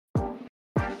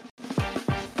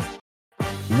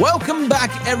Welcome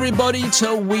back, everybody,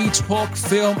 to We Talk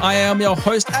Film. I am your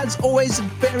host, as always,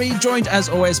 Barry, joined as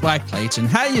always by Clayton.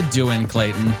 How you doing,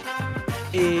 Clayton?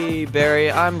 Hey, Barry.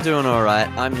 I'm doing all right.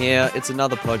 I'm here. It's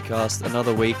another podcast,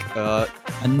 another week.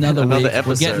 Another week. Episode.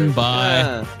 We're getting by.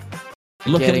 Yeah.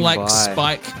 Looking Getting like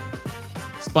by.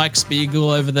 Spike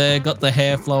Spiegel over there. Got the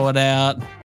hair flowing out.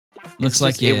 Looks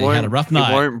like you had a rough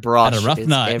night. It won't brush. Had a rough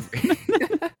night.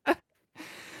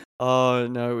 Oh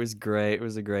no, it was great. It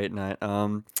was a great night.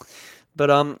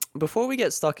 But before we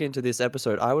get stuck into this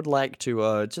episode, I would like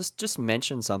to just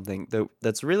mention something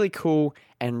that's really cool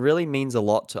and really means a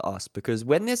lot to us, because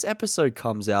when this episode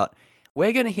comes out,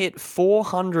 we're gonna hit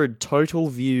 400 total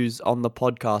views on the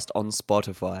podcast on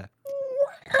Spotify.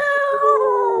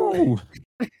 Wow.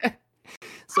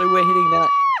 So we're hitting that.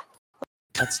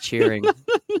 That's cheering.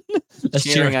 That's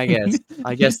cheering, I guess.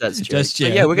 I guess that's cheering. Just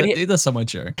cheering. Yeah, we're gonna hit. That's someone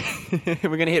cheering.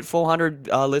 We're gonna hit 400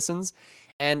 listens,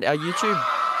 and our YouTube.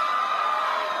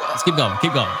 Let's keep going.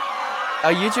 Keep going.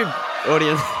 Our YouTube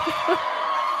audience.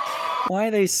 Why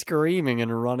are they screaming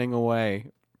and running away?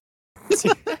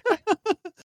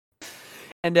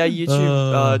 And our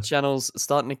YouTube channel's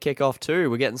starting to kick off too.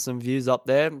 We're getting some views up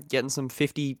there, getting some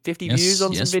 50 views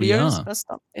on some videos.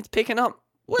 It's picking up.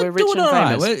 We're rich and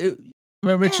famous.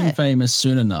 We're rich and famous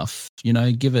soon enough. You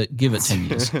know, give it 10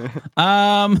 years.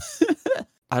 I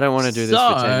don't want to do this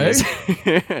for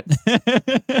 10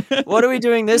 years. What are we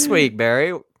doing this week,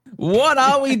 Barry? What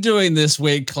are we doing this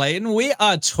week, Clayton? We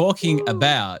are talking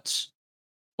about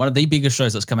one of the biggest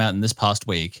shows that's come out in this past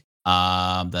week,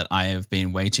 that I have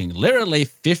been waiting literally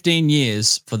 15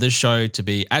 years for this show to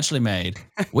be actually made.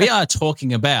 We are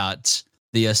talking about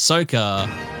the Ahsoka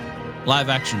live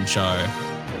action show.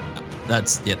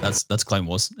 That's Clone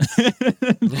Wars.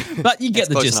 But you get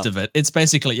the gist of it. It's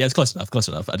basically, it's close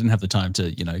enough. I didn't have the time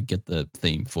to, get the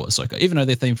theme for Ahsoka, even though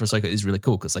their theme for Ahsoka is really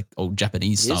cool, because like old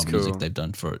Japanese style music they've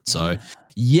done for it. So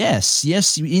yes,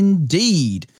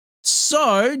 indeed.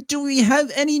 So do we have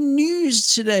any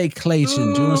news today,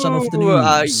 Clayton? Do you want to start off with the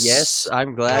news? Yes,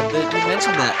 I'm glad that you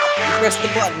mentioned that. He pressed the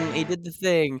button. He did the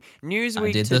thing.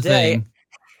 Newsweek today.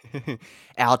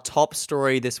 Our top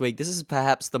story this week. This is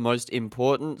perhaps the most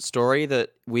important story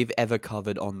that we've ever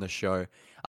covered on the show.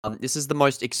 This is the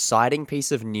most exciting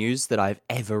piece of news that I've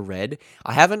ever read.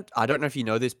 I don't know if you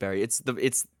know this, Barry. It's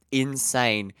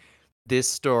insane. This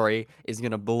story is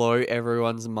going to blow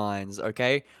everyone's minds,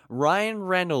 okay? Ryan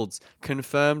Reynolds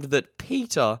confirmed that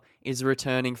Peter is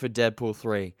returning for Deadpool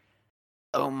 3.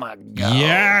 Oh my god.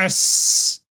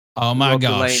 Yes! Oh my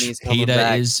gosh.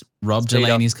 Rob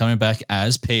Delaney's coming back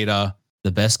as Peter,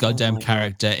 the best goddamn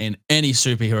character in any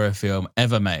superhero film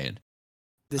ever made.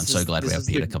 I'm so glad we have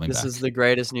Peter coming back. This is the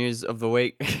greatest news of the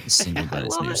week. Single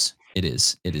greatest news. It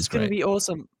is great. It's going to be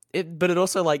awesome. But it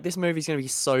also, like, this movie's going to be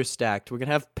so stacked. We're going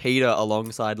to have Peter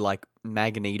alongside, like,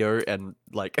 Magneto and,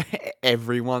 like,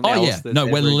 everyone else. Oh, yeah. No,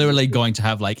 we're literally going to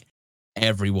have, like,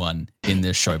 everyone in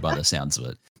this show by the sounds of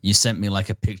it. You sent me, like,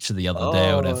 a picture the other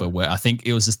day or whatever, where I think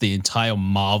it was just the entire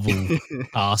Marvel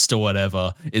cast or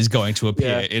whatever is going to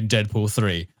appear in Deadpool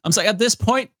 3. I'm saying, at this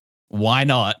point, why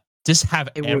not? Just have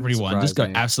everyone. Just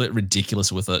go absolutely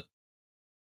ridiculous with it.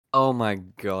 Oh my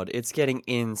god, it's getting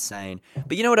insane.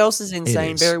 But you know what else is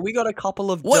insane, Barry? We got a couple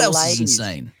of delays. What else is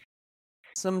insane?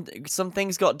 Some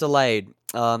things got delayed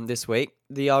this week.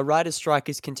 The writer's strike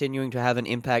is continuing to have an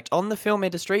impact on the film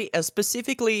industry, as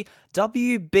specifically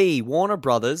WB, Warner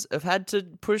Brothers, have had to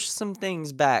push some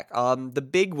things back. The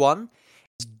big one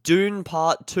is Dune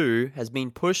Part 2 has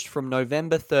been pushed from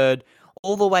November 3rd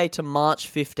all the way to March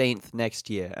 15th next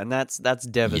year, and that's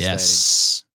devastating.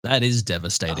 Yes. That is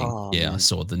devastating. Man. I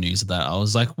saw the news of that. I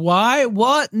was like, why?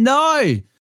 What? No.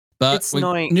 But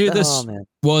we knew this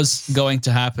was going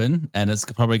to happen, and it's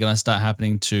probably going to start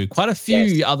happening to quite a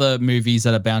few other movies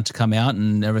that are bound to come out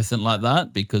and everything like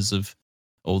that, because of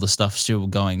all the stuff still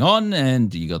going on,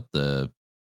 and you got the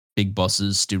big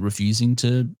bosses still refusing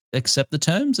to accept the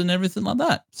terms and everything like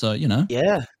that. So,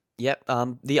 Yeah. Yep.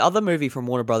 The other movie from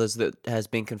Warner Brothers that has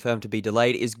been confirmed to be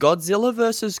delayed is Godzilla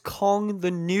vs. Kong: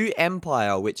 The New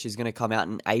Empire, which is going to come out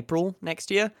in April next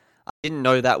year. I didn't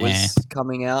know that was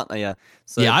coming out.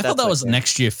 So I thought that was a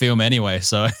next year film anyway.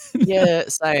 So yeah,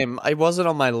 same. It wasn't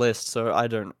on my list, so I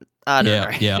don't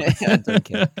know. Yeah. I don't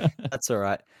care. That's all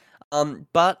right.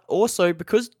 But also,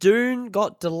 because Dune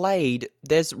got delayed,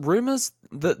 there's rumors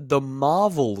that the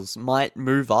Marvels might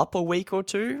move up a week or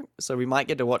two, so we might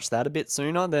get to watch that a bit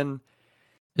sooner than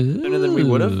we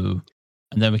would have.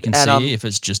 and then we can And see if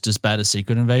it's just as bad as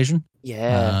Secret Invasion.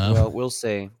 yeah, well, we'll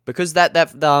see. Because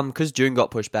because June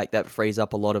got pushed back, that frees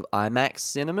up a lot of IMAX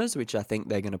cinemas, which I think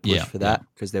they're going to push for that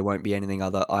because there won't be anything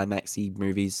other IMAX-y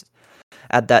movies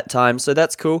at that time. So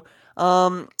that's cool.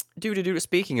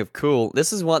 Speaking of cool,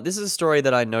 this is a story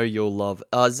that I know you'll love.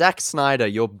 Zack Snyder,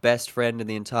 your best friend in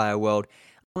the entire world.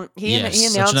 He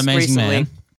announced such an amazing recently man.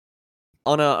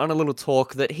 on a little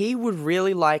talk that he would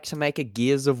really like to make a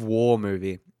Gears of War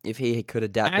movie if he could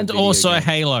adapt And a video also game.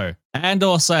 Halo. And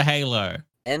also Halo.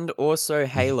 And also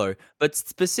Halo. But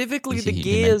specifically the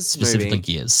Gears specifically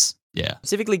movie. Gears. Yeah.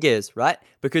 Specifically Gears, right?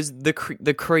 Because the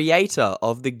creator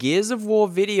of the Gears of War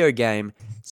video game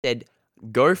said,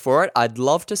 go for it. I'd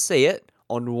love to see it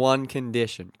on one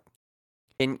condition.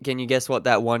 Can you guess what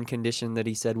that one condition that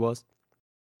he said was?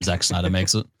 Zack Snyder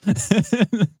makes it.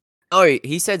 Oh,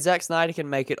 he said Zack Snyder can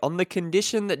make it on the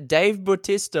condition that Dave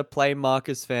Bautista play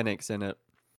Marcus Phoenix in it.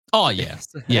 Oh, yeah.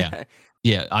 Yeah.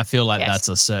 Yeah, I feel like that's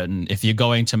a certain... If you're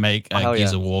going to make a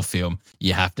Gears of War film,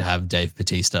 you have to have Dave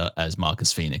Bautista as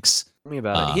Marcus Phoenix. Tell me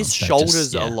about it. His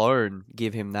shoulders alone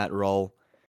give him that role.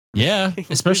 Yeah,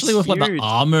 especially with like the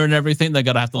armor and everything they're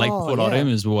going to have to like put on him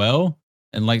as well.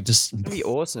 And like just... It'd be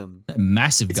awesome. They're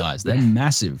massive guys. They're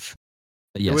massive.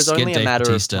 But yes, it was only a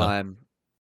matter of time.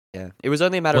 Yeah, it was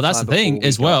only a matter of time. Well, that's the thing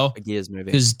as well. A Gears movie.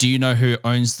 Because do you know who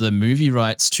owns the movie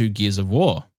rights to Gears of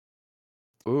War?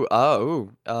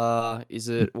 Is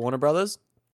it Warner Brothers?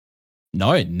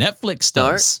 No, Netflix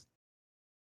does.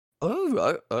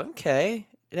 Oh, okay.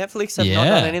 Netflix have not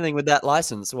done anything with that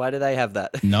license. Why do they have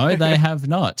that? No, they have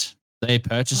not. They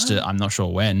purchased it. I'm not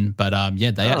sure when, but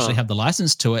they actually have the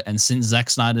license to it. And since Zack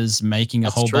Snyder's making a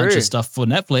whole bunch of stuff for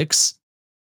Netflix,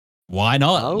 why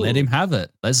not let him have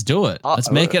it? Let's do it.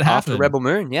 Let's make it happen. After Rebel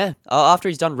Moon, yeah. After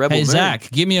he's done Rebel Moon. Hey Zach,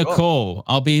 give me a call.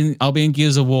 I'll be in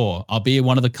Gears of War. I'll be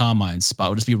one of the Carmines, but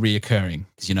I'll just be reoccurring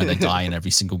because they die in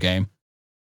every single game.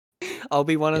 I'll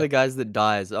be one of the guys that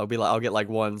dies. I'll get like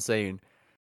one scene.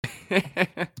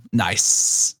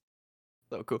 Nice.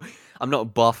 So cool. I'm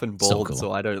not buff and bald,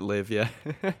 so I don't live. Yeah.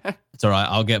 It's all right.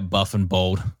 I'll get buff and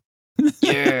bald.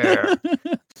 Yeah.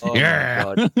 Oh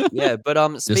my God. Yeah,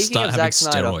 but speaking of Zack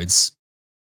Snyder, steroids.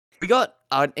 We got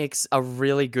a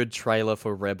really good trailer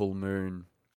for Rebel Moon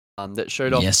that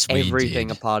showed off everything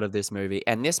a part of this movie.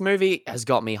 And this movie has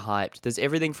got me hyped. There's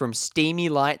everything from steamy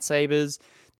lightsabers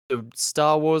to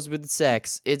Star Wars with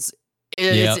sex. It's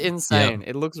insane.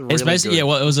 It looks really basically good.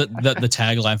 What was it? The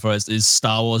tagline for it is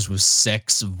Star Wars with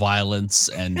sex, violence,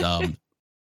 and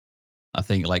I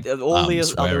think like all the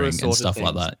swearing and stuff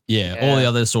like that. Yeah, all the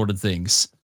other sort of things.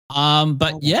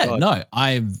 But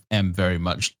I am very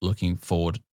much looking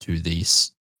forward to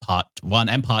these part 1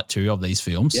 and part 2 of these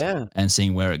films and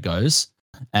seeing where it goes.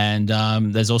 And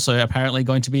there's also apparently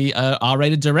going to be a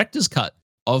R-rated director's cut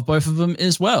of both of them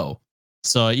as well.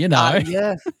 So,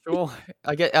 yeah, sure.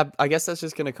 I guess that's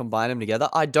just going to combine them together.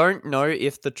 I don't know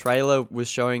if the trailer was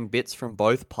showing bits from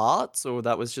both parts or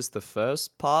that was just the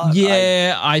first part.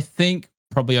 Yeah, I think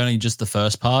probably only just the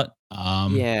first part.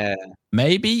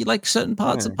 Maybe like certain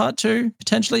parts of part 2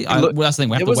 potentially. That's the thing.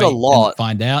 We have to wait and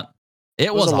find out.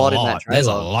 It was a lot. In that trailer. There's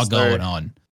a lot going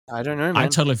on. I don't know, man. I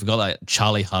totally forgot that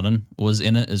Charlie Hunnam was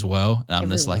in it as well. And I'm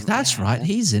just like, that's right,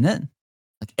 he's in it.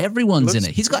 Like everyone's in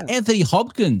it. He's got Anthony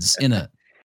Hopkins in it.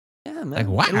 Yeah, man. Like,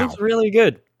 wow. It looks really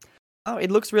good. Oh,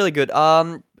 it looks really good.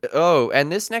 And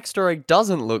this next story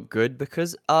doesn't look good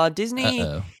because Disney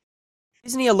are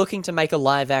looking to make a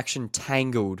live-action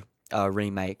Tangled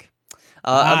remake.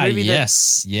 A movie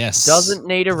that doesn't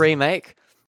need a remake.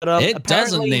 But, it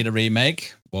doesn't need a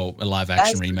remake. Well, a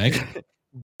live-action remake.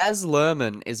 Baz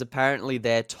Luhrmann is apparently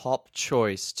their top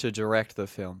choice to direct the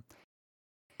film.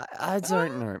 I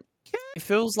don't know. It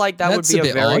feels like that would be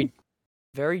a very,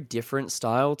 very different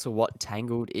style to what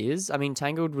Tangled is. I mean,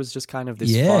 Tangled was just kind of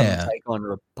this fun take on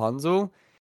Rapunzel.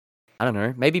 I don't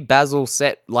know. Maybe Basil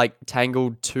set like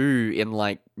Tangled 2 in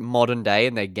like modern day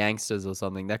and they're gangsters or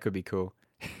something. That could be cool.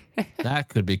 That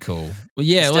could be cool. Well,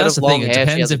 yeah, that's the thing. It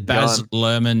depends if Baz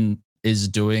Luhrmann is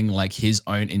doing like his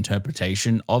own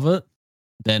interpretation of it.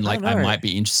 Then like I might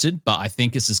be interested, but I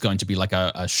think this is going to be like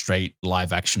a straight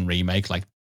live action remake, like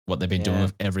what they've been doing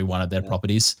with every one of their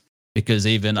properties. Because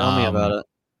even Tell me about it.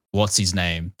 What's his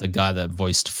name? The guy that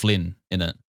voiced Flynn in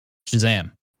it,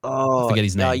 Shazam. Oh, I forget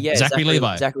his name. Zachary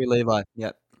Levi. Zachary Levi.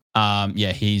 Yep.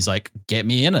 He's like, get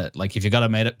me in it. Like, if you got to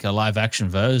make it a live action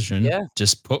version,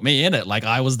 just put me in it. Like,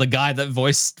 I was the guy that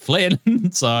voiced Flynn.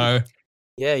 So,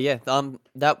 yeah.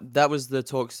 That was the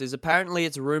talks. Apparently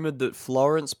it's rumored that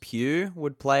Florence Pugh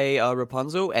would play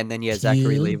Rapunzel, and then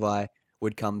Zachary Levi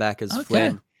would come back as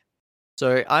Flynn.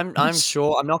 So I'm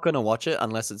sure I'm not gonna watch it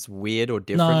unless it's weird or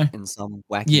different No. in some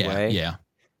wacky way. Yeah.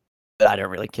 But I don't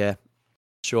really care.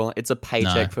 Sure, it's a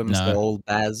paycheck for Mr. No. Old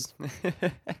Baz.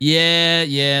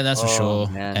 Yeah, that's for Oh, sure.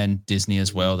 man. And Disney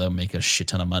as well, they'll make a shit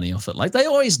ton of money off it, like they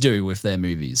always do with their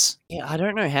movies. Yeah, I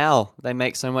don't know how they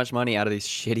make so much money out of these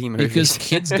shitty Because movies.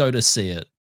 kids go to see it.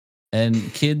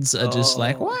 And kids are just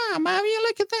like, Oh. wow, mommy,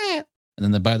 look at that. And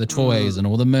then they buy the toys Mm. and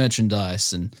all the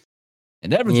merchandise and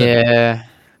everything. Yeah.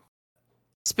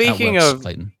 Speaking works, of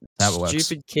Clayton. How it works.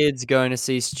 stupid kids going to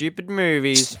see stupid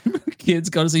movies. Kids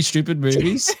go to see stupid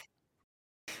movies.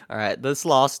 All right, this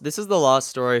is the last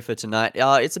story for tonight.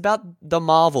 It's about the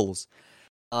Marvels.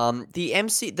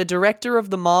 The director of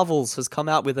the Marvels has come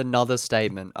out with another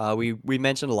statement. We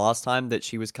mentioned last time that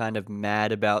she was kind of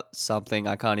mad about something.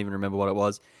 I can't even remember what it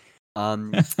was.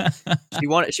 She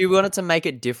wanted to make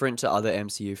it different to other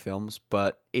MCU films,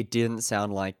 but it didn't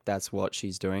sound like that's what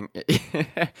she's doing.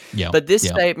 Yeah. But this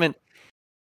statement,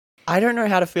 I don't know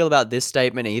how to feel about this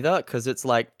statement either, because it's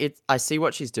like I see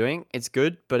what she's doing, it's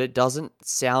good, but it doesn't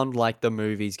sound like the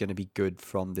movie's going to be good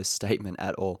from this statement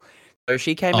at all. So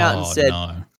she came out and said,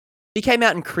 she came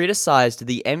out and criticized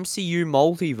the MCU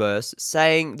multiverse,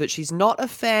 saying that she's not a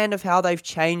fan of how they've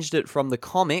changed it from the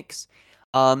comics.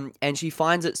 And she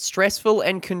finds it stressful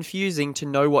and confusing to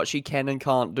know what she can and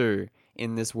can't do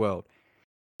in this world.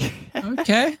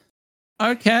 Okay.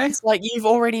 It's like, you've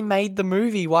already made the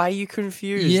movie. Why are you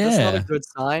confused? Yeah. That's not a good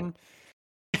sign.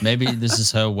 Maybe this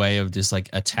is her way of just like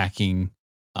attacking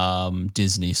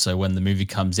Disney. So when the movie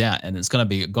comes out and it's going to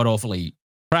be god awfully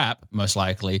crap, most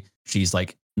likely, she's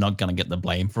like not going to get the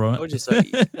blame for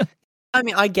it. I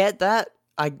mean, I get that.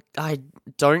 I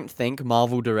don't think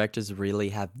Marvel directors really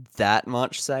have that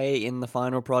much say in the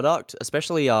final product,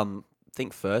 especially I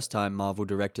think first time Marvel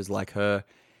directors like her.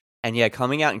 And yeah,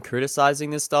 coming out and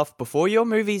criticizing this stuff before your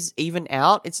movie's even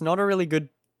out, it's not a really good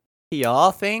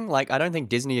PR thing. Like, I don't think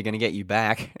Disney are going to get you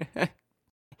back.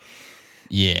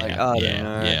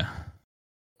 Yeah.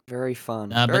 Very fun.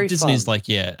 But Disney's like,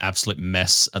 absolute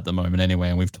mess at the moment anyway.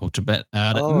 And we've talked about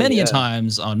it many a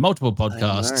times on multiple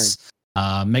podcasts.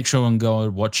 Make sure and go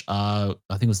watch, I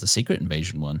think it was the Secret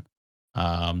Invasion one.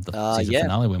 The season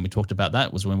finale when we talked about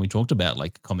that was when we talked about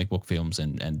like comic book films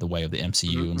and the way of the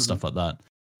MCU and stuff like that.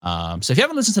 So if you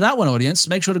haven't listened to that one, audience,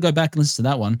 make sure to go back and listen to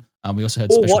that one. We also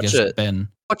had special guest Ben.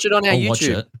 Watch it on our YouTube. Watch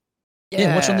it.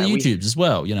 Yeah, watch it on the YouTubes as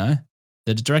well, you know.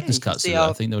 The director's cut, so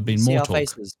I think there would be more talk.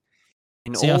 Faces.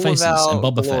 In see all our faces of our and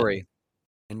Boba glory. Fett.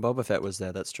 And Boba Fett was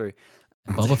there, that's true.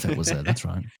 And Boba Fett was there, that's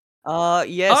right.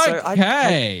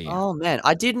 Okay. Oh man,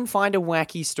 I didn't find a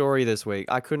wacky story this week.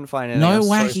 I couldn't find anything. No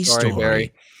wacky story.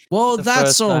 Barry. Well,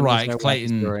 that's all right,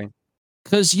 Clayton.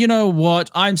 Because you know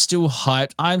what? I'm still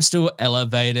hyped. I'm still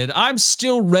elevated. I'm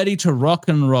still ready to rock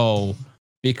and roll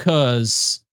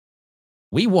because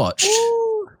we watched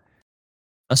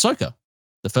Ahsoka.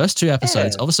 The first 2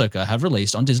 episodes of Ahsoka have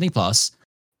released on Disney Plus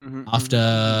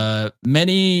after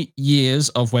many years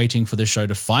of waiting for the show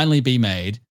to finally be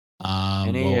made.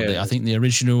 I think the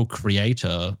original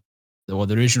creator or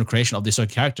the original creation of this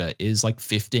character is like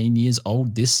 15 years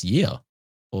old this year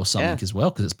or something as well,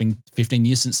 because it's been 15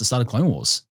 years since the start of Clone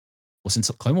Wars or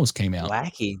since Clone Wars came out.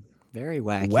 Wacky. Very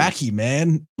wacky. Wacky,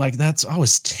 man. Like I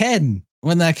was 10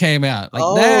 when that came out.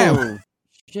 Like, damn.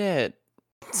 Shit.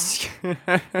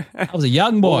 I was a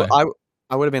young boy. Well,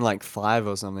 I would have been like 5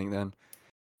 or something then.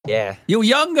 Yeah. You're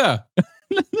younger.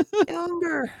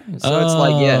 Younger. So it's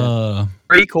like,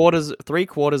 three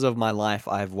quarters of my life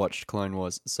I've watched Clone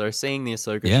Wars. So seeing the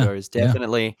Ahsoka show is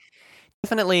definitely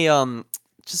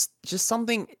just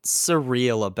something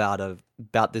surreal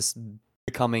about this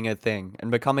becoming a thing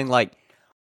and becoming like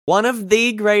one of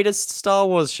the greatest Star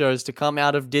Wars shows to come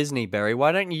out of Disney, Barry.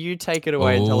 Why don't you take it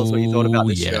away and tell us what you thought about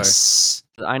this show?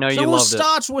 I know you loved it. So we'll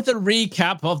start with a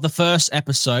recap of the first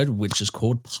episode, which is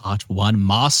called Part 1,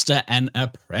 Master and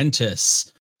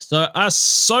Apprentice. So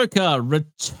Ahsoka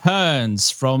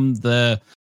returns from the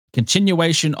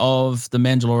continuation of The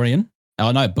Mandalorian.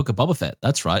 Oh, no, Book of Boba Fett.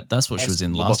 That's right. That's what she was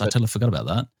in last. I totally forgot about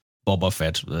that. Boba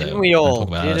Fett. Didn't we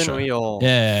all?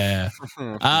 Yeah.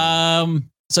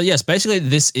 So yes, basically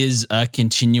this is a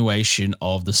continuation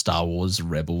of the Star Wars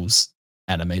Rebels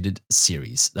animated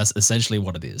series. That's essentially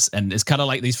what it is. And it's kind of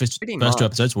like these first 2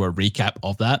 episodes were a recap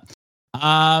of that.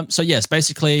 So yes,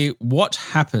 basically what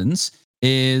happens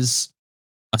is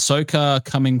Ahsoka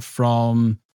coming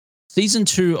from season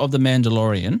 2 of The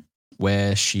Mandalorian,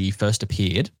 where she first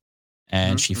appeared,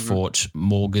 and she fought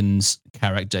Morgan's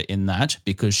character in that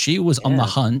because she was on the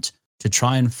hunt to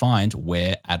try and find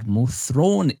where Admiral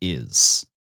Thrawn is.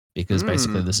 because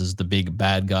basically this is the big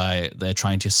bad guy they're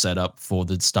trying to set up for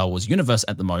the Star Wars universe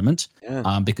at the moment.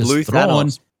 Yeah. Because Blue Thrawn,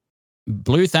 Thanos.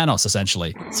 Blue Thanos,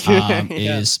 essentially,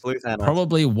 is Blue Thanos.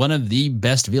 probably one of the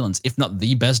best villains, if not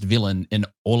the best villain in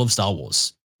all of Star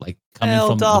Wars. Like coming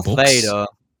from Darth the books. Vader.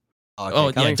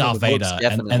 Okay, yeah, Darth Vader,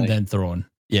 and then Thrawn.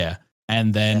 Yeah,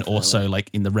 and then also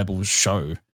like in the Rebels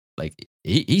show, like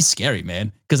he's scary,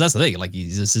 man. Because that's the thing. Like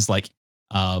he's just like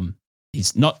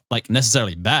he's not like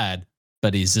necessarily bad,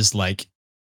 but he's just like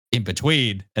in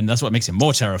between, and that's what makes him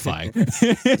more terrifying.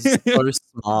 He's so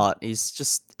smart. He's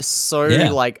just so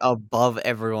like above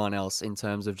everyone else in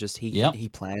terms of just he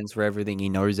plans for everything. He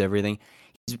knows everything.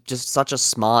 He's just such a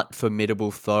smart,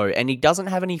 formidable foe, and he doesn't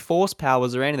have any force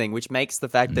powers or anything, which makes the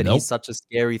fact that he's such a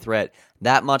scary threat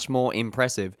that much more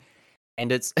impressive.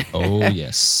 And it's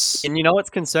yes. And you know what's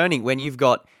concerning? When you've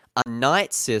got a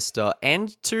Night Sister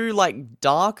and two like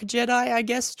dark Jedi, I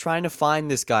guess, trying to find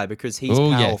this guy because he's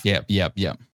powerful.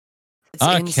 Yeah. It's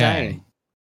insane.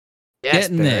 Yes,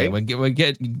 getting there. We're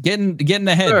getting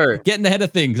ahead. Sure. Getting ahead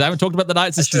of things. I haven't talked about the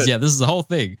Night Sisters yet. This is the whole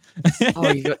thing.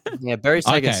 Barry's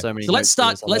taking so many. So let's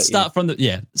start from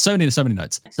the so many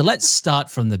notes. So let's start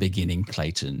from the beginning,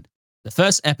 Clayton. The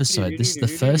first episode. This is the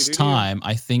first time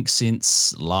I think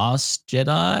since Last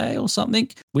Jedi or something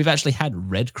we've actually had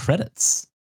red credits.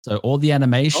 So all the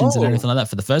animations and everything like that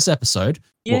for the first episode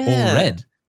were all red.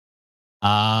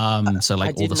 So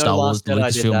like all the Star Wars, the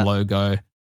Lucasfilm logo.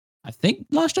 I think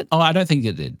Last Jedi. Oh, I don't think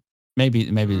it did. Maybe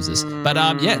it was this. But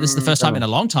this is the first time in a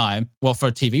long time. Well, for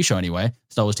a TV show anyway,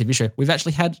 Star Wars TV show, we've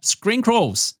actually had screen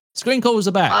crawls. Screen crawls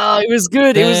are back. Oh, it was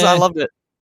good. I loved it.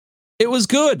 It was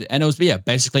good, and it was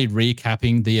basically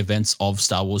recapping the events of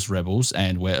Star Wars Rebels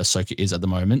and where Ahsoka is at the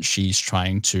moment. She's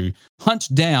trying to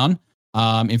hunt down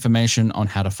information on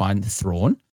how to find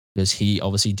Thrawn, because he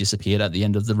obviously disappeared at the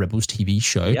end of the Rebels TV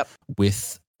show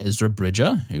with Ezra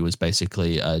Bridger, who was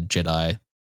basically a Jedi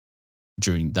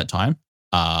during that time,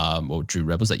 or during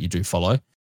Rebels that you do follow.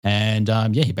 And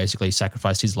he basically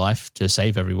sacrificed his life to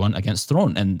save everyone against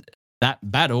Thrawn. And that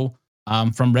battle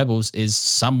from Rebels is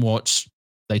somewhat,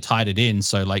 they tied it in.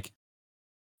 So like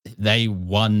they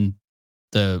won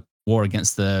the war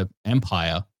against the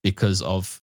Empire because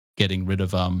of getting rid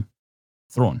of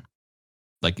Thrawn.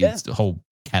 Like it's the whole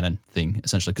canon thing,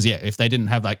 essentially. Because if they didn't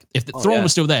have if the Thrawn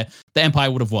was still there, the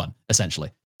Empire would have won,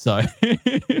 essentially. So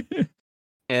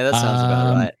yeah, that sounds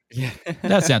about right.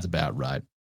 That sounds about right.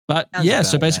 But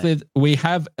so basically we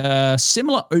have a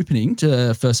similar opening to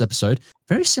the first episode,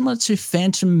 very similar to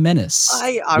Phantom Menace.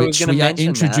 I was going to mention we are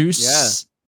introduced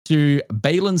to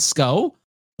Baylan Skull,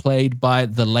 played by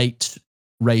the late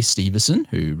Ray Stevenson,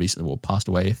 who recently passed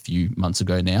away a few months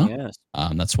ago now. Yes.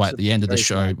 That's why at the end of the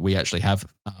show, we actually have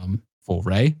for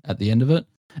Ray at the end of it.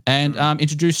 And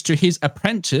introduced to his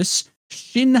apprentice,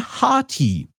 Shin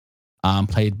Hati,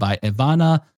 played by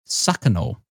Ivana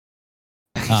Sakano.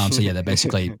 They're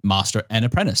basically master and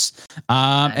apprentice.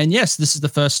 And yes, this is the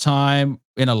first time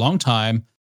in a long time,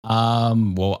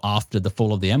 after the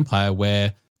fall of the Empire,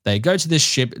 where they go to this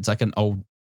ship. It's like an old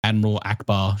Admiral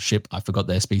Akbar ship. I forgot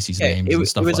their species names and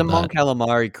stuff like that. It was a Mon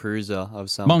Calamari cruiser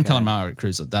of some kind. Mon Calamari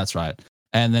cruiser, that's right.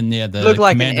 And then the looked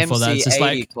like commander an for that is just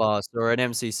like class or an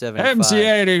MC-75.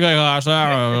 MC-80 class.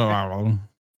 I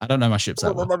don't know my ships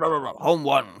that well. Home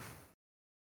one.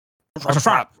 It's a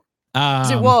trap.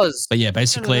 It was. But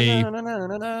basically,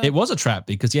 it was a trap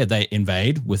because they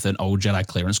invade with an old Jedi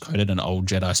clearance code and an old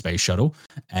Jedi space shuttle,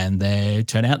 and they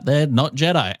turn out they're not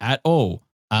Jedi at all.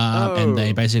 And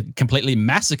they basically completely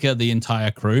massacre the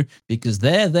entire crew because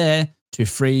they're there to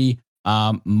free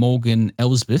Morgan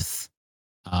Elsbeth,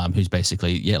 who's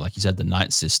basically, like you said, the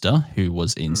Night Sister, who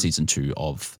was in season 2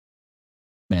 of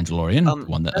Mandalorian, the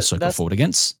one that Ahsoka fought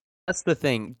against. That's the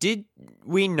thing. Did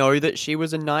we know that she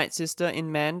was a Night Sister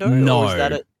in Mando? No, or was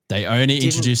that they only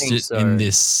introduced it in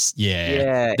this.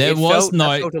 Yeah, there was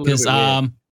no because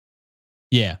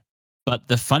But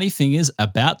the funny thing is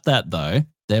about that though,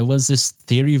 there was this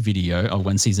theory video of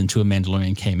when season 2 of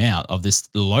Mandalorian came out of this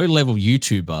low-level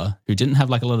YouTuber who didn't have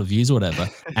like a lot of views or whatever,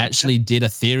 actually did a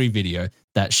theory video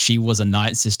that she was a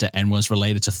Night Sister and was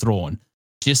related to Thrawn,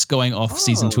 just going off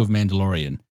season 2 of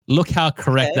Mandalorian. Look how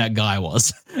correct that guy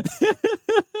was.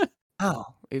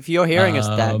 If you're hearing us,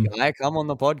 that guy, come on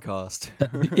the podcast.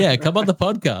 Come on the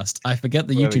podcast. I forget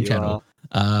the YouTube channel.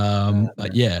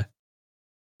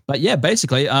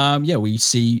 Basically, we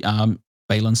see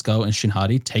Baylan Skull and Shin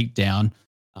Hati take down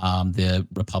the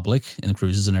Republic and the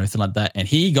cruisers and everything like that. And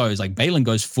he goes, like, Baylan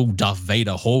goes full Darth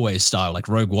Vader hallway style, like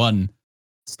Rogue One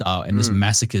style, and just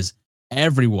massacres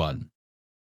everyone.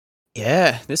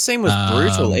 Yeah, this scene was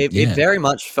brutal. It very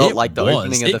much felt like the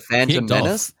opening of the Phantom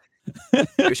Menace.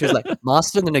 She was like,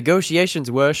 Master, the negotiations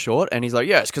were short. And he's like,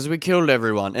 yes, because we killed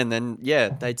everyone. And then,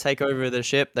 they take over the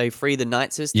ship. They free the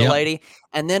Night Sister lady.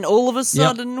 And then all of a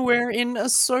sudden, we're in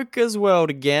Ahsoka's world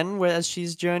again, where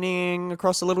she's journeying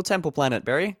across a little temple planet.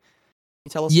 Barry, can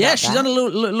you tell us about that? She's on a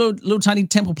little tiny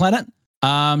temple planet.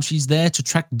 She's there to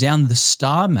track down the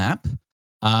star map,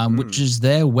 which is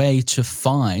their way to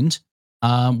find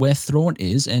where Thrawn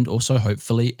is, and also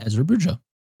hopefully Ezra Bridger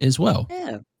as well.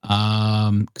 Yeah.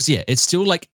 Because it's still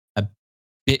like a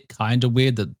bit kind of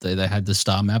weird that they had the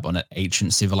star map on an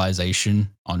ancient civilization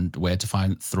on where to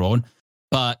find Thrawn,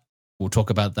 but we'll talk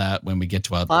about that when we get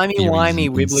to our timey-wimey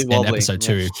wibbly-wobbly in episode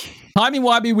 2.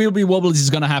 Timey-wimey wibbly-wobbles is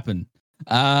going to happen.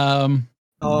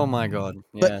 Oh my god!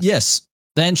 Yes. But yes,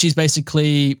 then she's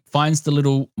basically finds the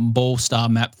little ball star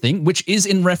map thing, which is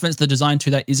in reference. The design to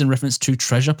that is in reference to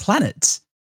Treasure Planet.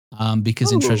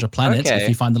 Because in Treasure Planet, if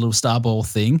you find the little star ball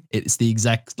thing, it's the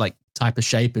exact like type of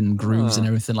shape and grooves and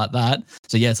everything like that.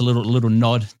 So it's a little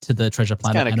nod to the Treasure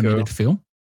Planet animated film.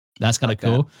 That's kind of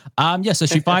cool. So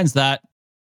she finds that,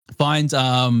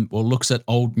 looks at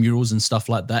old murals and stuff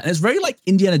like that, and it's very like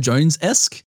Indiana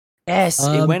Jones-esque. Yes,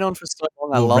 it went on for so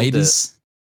long. I loved Raiders.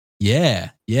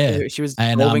 It. Yeah. She was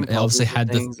and solving it obviously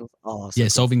had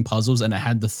solving puzzles, and it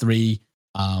had the 3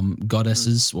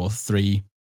 goddesses or 3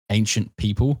 ancient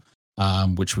people,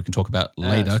 which we can talk about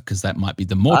later because that might be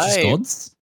the Mortis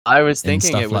gods. I was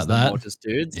thinking it was like the Mortis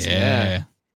dudes. Yeah.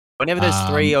 Whenever there's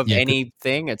 3 of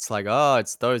anything, it's like,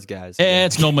 it's those guys. Yeah,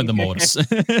 it's normally the Mortis.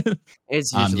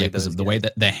 It's usually because of the way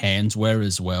that their hands were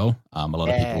as well. A lot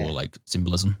of people were like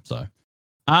symbolism. So,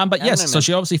 but yes, so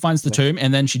she obviously finds the tomb,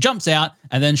 and then she jumps out,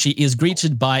 and then she is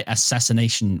greeted by assassin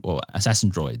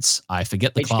droids. I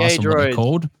forget the class and what they're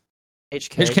called.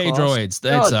 HK droids.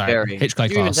 That's HK class.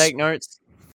 Do you even take notes?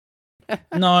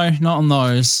 No, not on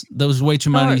those. There was way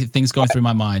too many things going through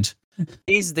my mind.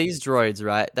 These droids,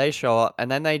 right? They show up, and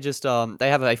then they just they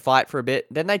have a fight for a bit.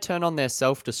 Then they turn on their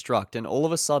self-destruct, and all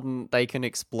of a sudden they can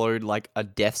explode like a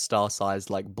Death Star sized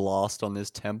like blast on this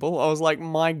temple. I was like,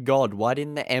 my god, why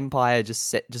didn't the Empire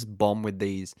just bomb with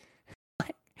these?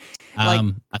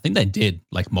 I think they did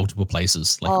like multiple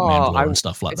places, like Mandalore and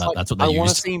stuff like that. Like, that's what they used. I want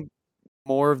to see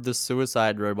more of the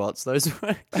suicide robots. They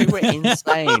were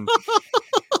insane.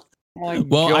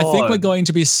 God. I think we're going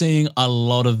to be seeing a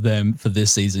lot of them for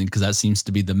this season because that seems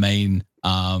to be the main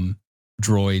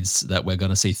droids that we're going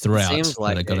to see throughout.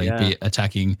 That are going to be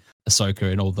attacking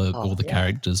Ahsoka and all the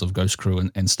characters of Ghost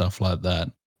Crew and stuff like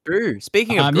that. True.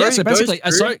 Speaking of so basically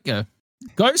Ahsoka,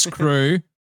 Ghost Crew.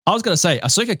 I was going to say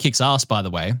Ahsoka kicks ass. By the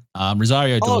way,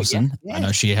 Rosario Dawson. I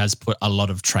know she has put a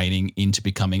lot of training into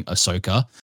becoming Ahsoka.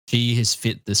 She has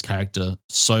fit this character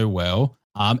so well.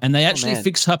 And they actually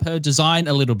fixed up her design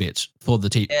a little bit for the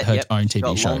her own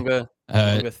TV show. Longer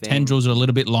tendrils are a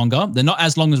little bit longer. They're not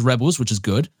as long as Rebels, which is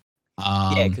good.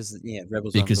 Rebels.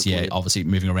 Because obviously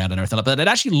moving around and everything like that. But it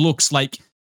actually looks like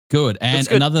good. And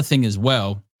another thing as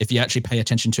well, if you actually pay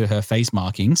attention to her face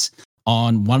markings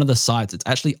on one of the sides, it's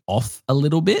actually off a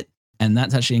little bit, and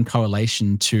that's actually in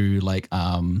correlation to like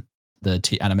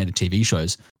the animated TV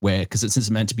shows, where because it's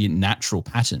meant to be a natural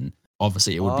pattern.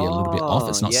 Obviously, it would be a little bit off.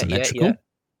 It's not symmetrical.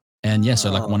 And so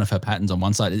like one of her patterns on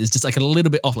one side is just like a little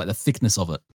bit off, like the thickness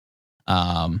of it.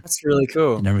 That's really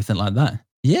cool. And everything like that.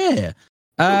 Yeah.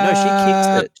 No, she kicks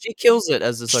it. She kills it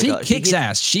as Ahsoka. She kicks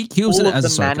ass. She kills it as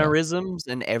Ahsoka. All of the mannerisms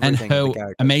and everything. And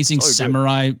her amazing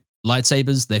samurai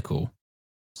lightsabers, they're cool.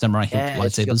 Samurai hilt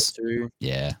lightsabers.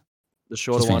 Yeah. The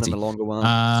shorter one and the longer one.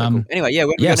 So cool. Anyway, where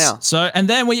do we go now? So, and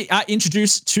then we are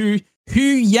introduced to Hu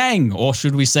Yang, or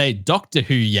should we say Dr.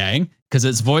 Hu Yang, because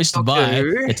it's voiced by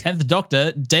the 10th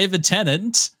Doctor, David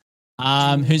Tennant,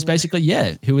 who's basically,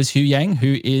 who is Hu Yang,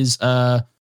 who is very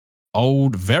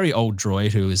old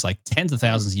droid who is like tens of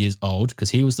thousands of years old, because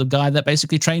he was the guy that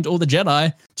basically trained all the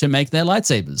Jedi to make their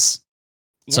lightsabers.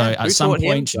 So at some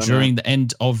point during the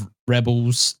end of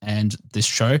Rebels and this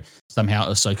show, somehow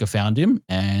Ahsoka found him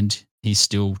and he's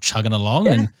still chugging along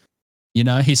and,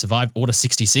 he survived Order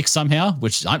 66 somehow,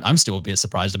 which I'm still a bit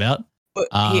surprised about.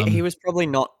 But he was probably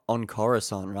not on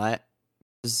Coruscant, right?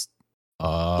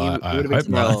 I hope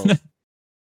not.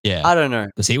 Yeah. I don't know.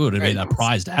 Because he would have been a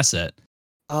prized asset.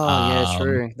 Oh, yeah,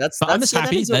 true. I'm just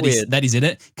happy that he's in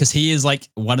it, because he is like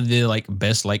one of the like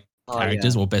best like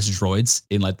characters or best droids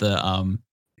in like the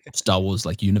Star Wars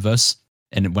like universe.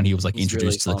 And when he was like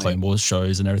introduced to the Clone Wars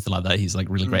shows and everything like that, he's like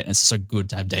really great. And it's so good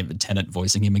to have David Tennant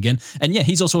voicing him again. And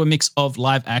he's also a mix of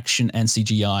live action and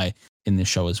CGI in this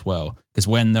show as well. Because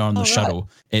when they're on the shuttle,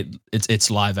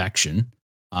 it's live action.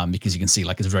 Because you can see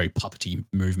like it's very puppety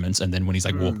movements. And then when he's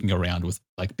like walking around with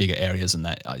like bigger areas and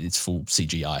that, it's full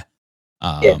CGI.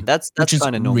 That's which is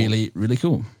kind of normal. really, really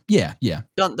cool. Yeah. They've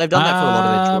done that for a lot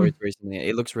of their droids recently.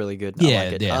 It looks really good. I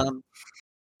like it. Yeah.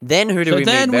 Then who do So we meet?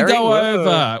 then we go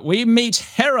over. We meet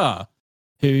Hera,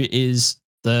 who is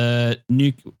a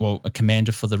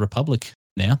commander for the Republic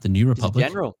now, the New Republic. She's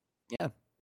a general. Yeah.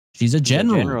 She's a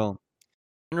general.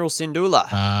 General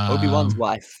Syndulla, Obi-Wan's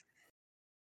wife.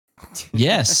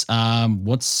 Yes.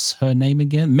 What's her name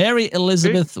again? Mary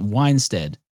Elizabeth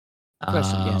Winstead.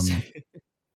 Question, yes.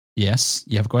 Yes.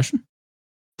 You have a question?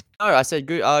 No, I said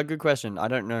good question. I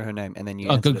don't know her name, and then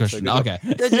you. Good question. So okay.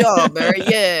 Good job, Mary.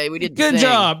 Yeah, we did. Good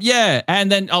job. Yeah,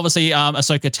 and then obviously,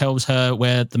 Ahsoka tells her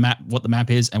what the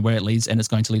map is, and where it leads, and it's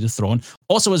going to lead to Thrawn.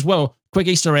 Also, as well, quick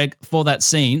Easter egg for that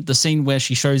scene: the scene where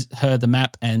she shows her the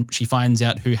map, and she finds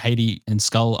out who Hades and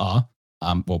Skull are.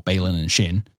 Balin and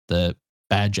Shin, the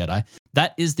bad Jedi.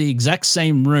 That is the exact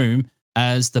same room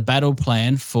as the battle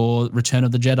plan for Return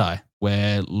of the Jedi,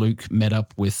 where Luke met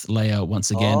up with Leia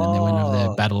once again, and they went over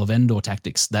their Battle of Endor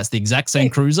tactics. That's the exact same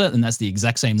cruiser, and that's the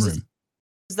exact same room.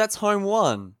 That's Home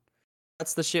One.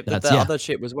 That's the ship that the other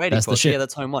ship was waiting for. Yeah,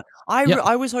 that's Home One.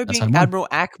 I was hoping Admiral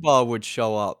Akbar would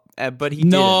show up, but he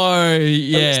didn't. No,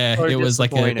 yeah, it was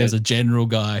like it was a general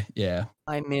guy. Yeah,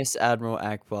 I miss Admiral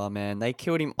Akbar, man. They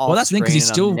killed him off. Well, that's the thing because he's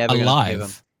still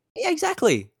alive. Yeah,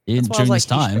 exactly. During this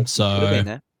time,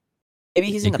 so. Maybe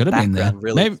he's in the background,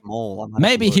 really small.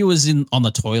 Maybe he was on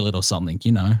the toilet or something.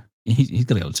 You know, he's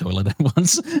got to go to the toilet at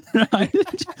once,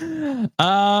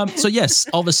 right? So yes,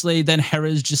 obviously, then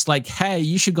Hera's just like, "Hey,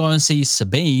 you should go and see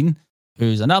Sabine,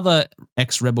 who's another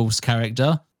ex-Rebels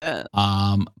character,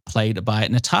 played by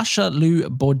Natasha Liu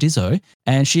Bordizzo,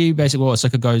 and she basically,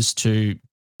 Ahsoka goes to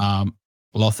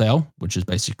Lothal, which is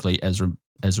basically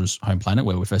Ezra's home planet,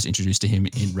 where we're first introduced to him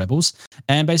in Rebels.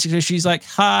 And basically she's like,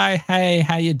 hi, hey,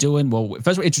 how you doing? Well,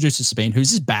 first we're introduced to Sabine,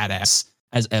 who's as badass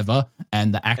as ever.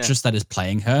 And the actress that is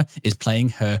playing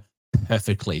her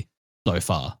perfectly so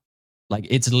far. Like,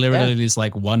 it's literally just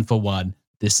like one for one.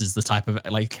 This is the type of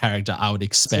like character I would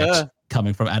expect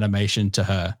coming from animation to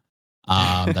her.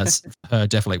 That's her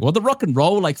definitely. Well, the rock and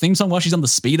roll like theme song while she's on the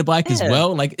speeder bike as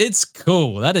well. Like, it's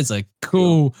cool. That is a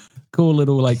cool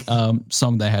little like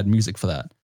song. They had music for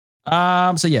that.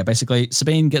 So yeah, basically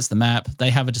Sabine gets the map. They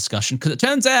have a discussion because it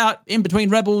turns out in between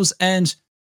Rebels and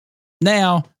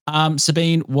now,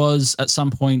 Sabine was at some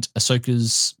point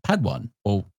Ahsoka's Padawan,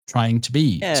 or trying to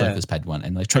be Ahsoka's Padawan,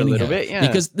 and they're training her.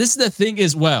 Because this is the thing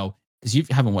as well, because you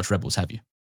haven't watched Rebels, have you?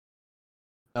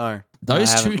 No.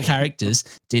 Those two characters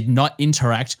did not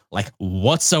interact like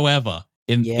whatsoever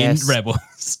in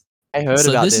Rebels. I heard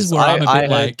about this. This is where I'm a bit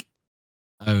like,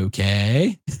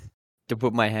 okay. To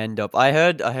put my hand up. I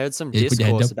heard some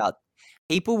discourse about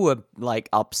people were like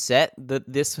upset that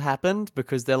this happened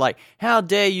because they're like, how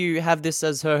dare you have this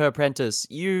as her apprentice?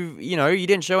 You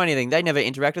didn't show anything. They never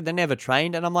interacted. They never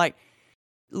trained. And I'm like,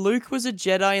 Luke was a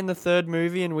Jedi in the third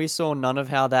movie and we saw none of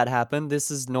how that happened.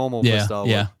 This is normal for Star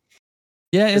Wars.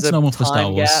 Yeah, it's normal for Star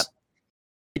Wars. Gap.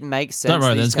 It makes sense. Don't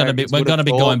worry, we're gonna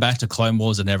be going back to Clone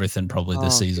Wars and everything probably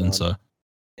this season. God. So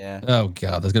yeah. Oh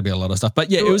god, there's gonna be a lot of stuff. But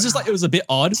yeah, it was just like it was a bit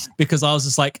odd because I was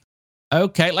just like,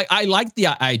 okay, like I like the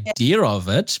idea of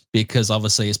it because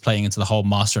obviously it's playing into the whole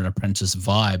master and apprentice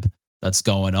vibe that's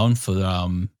going on for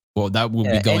that will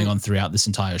be going on throughout this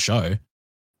entire show.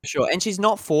 Sure, and she's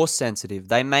not force sensitive.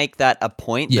 They make that a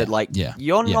point that like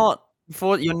you're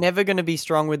never going to be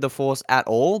strong with the force at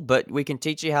all, but we can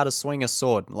teach you how to swing a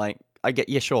sword. Like I get,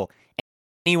 sure,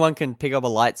 anyone can pick up a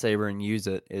lightsaber and use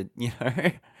it.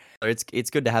 So it's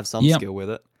good to have some skill with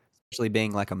it, especially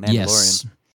being like a Mandalorian. Yes.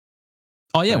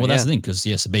 Oh yeah, that's the thing because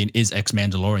Sabine is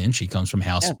ex-Mandalorian. She comes from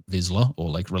House Vizsla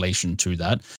or like relation to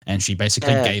that, and she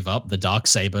basically gave up the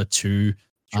Darksaber to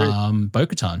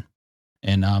Bo-Katan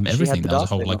and everything. That was a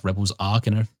whole like Rebels arc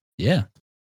in her.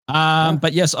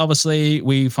 But yes, obviously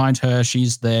we find her.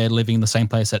 She's there living in the same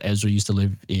place that Ezra used to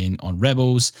live in on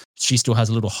Rebels. She still has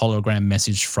a little hologram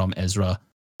message from Ezra,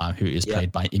 who is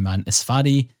played by Iman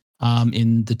Esfadi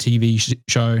in the TV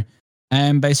show.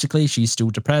 And basically, she's still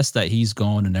depressed that he's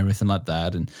gone and everything like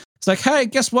that. And it's like, hey,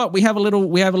 guess what? We have a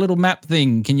little map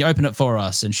thing. Can you open it for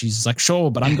us? And she's like, sure,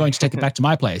 but I'm going to take it back to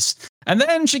my place. And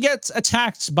then she gets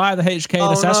attacked by the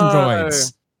HK assassin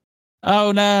droids.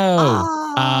 Oh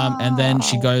no! And then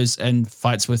she goes and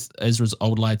fights with Ezra's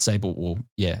old lightsaber.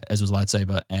 Ezra's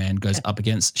lightsaber, and goes up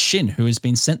against Shin, who has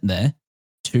been sent there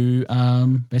to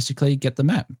basically get the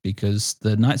map because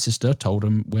the Night Sister told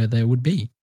him where they would be.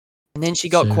 And then she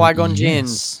got Qui-Gon Jinn.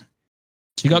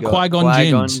 She got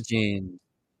Qui-Gon Jinn.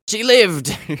 She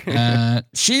lived.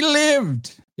 She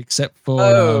lived, except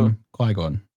for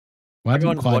Qui-Gon. Why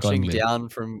didn't Qui-Gon watching live? Down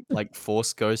from like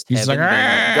Force Ghost He's heaven.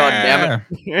 Like, God damn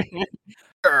it.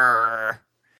 Grr.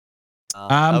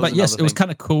 That was But yes, another it was thing.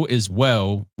 kind of cool as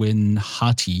well when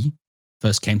Hati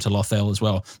first came to Lothal as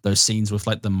well. Those scenes with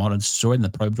like the modern droid and the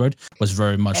probe droid was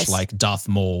very much Yes, like Darth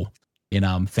Maul in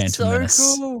Phantom so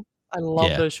Menace. cool. I love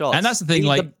Yeah. those And shots. that's the thing,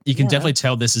 like you can Yeah. definitely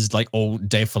tell this is like all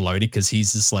Dave Filoni because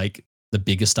he's just like the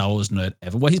biggest Star Wars nerd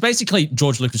ever. Well, he's basically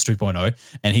George Lucas 2.0,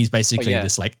 and he's basically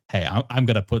this like, hey, I'm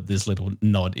gonna put this little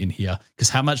nod in here because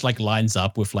how much like lines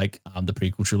up with like the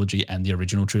prequel trilogy and the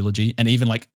original trilogy, and even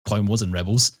like Clone Wars and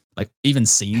Rebels, like even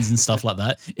scenes and stuff like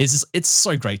that. It's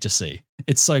so great to see.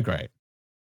 It's so great.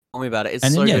 Tell me about it. It's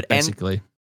And then so yeah, good. basically,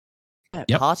 And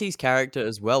yep, Harty's character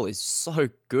as well is so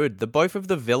good. The both of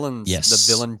the villains, the yes,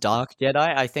 villain Dark Jedi,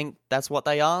 I think that's what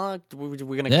they are. We're gonna keep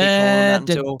calling them yeah, that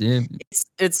until till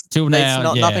it's now,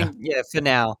 not yeah. nothing. Yeah, for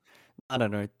now. I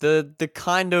don't know. The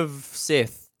kind of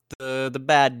Sith, the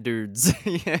bad dudes.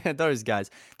 Yeah, those guys.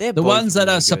 They're The both ones that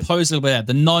are really good. supposedly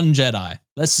the non-Jedi.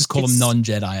 Let's just call them It's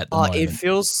non-Jedi at the it moment.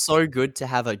 feels so good to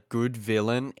have a good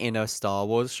villain in a Star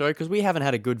Wars show because we haven't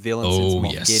had a good villain since Oh,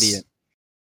 Moff Gideon. yes.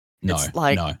 No, It's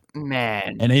like, no.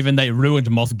 man, And even they ruined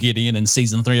Moff Gideon in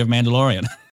season 3 of Mandalorian.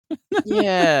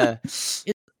 yeah.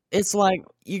 It's like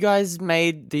you guys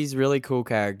made these really cool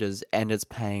characters and it's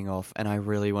paying off and I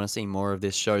really want to see more of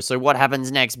this show. So what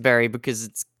happens next, Barry? Because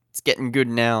it's getting good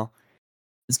now.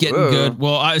 It's getting good.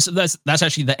 Well, so that's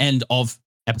actually the end of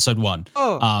episode 1.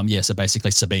 Oh, Yeah, so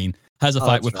basically Sabine has a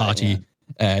fight that's with right, Party yeah.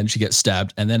 and she gets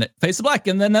stabbed and then it fades to black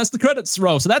and then that's the credits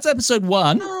roll. So that's episode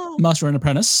 1, No. Master and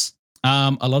Apprentice.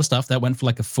 A lot of stuff that went for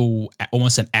like a full,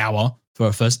 almost an hour for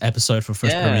a first episode for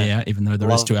first premiere, even though there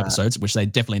is 2 episodes, which they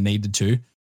definitely needed to,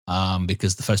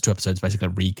 because the first 2 episodes basically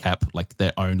recap like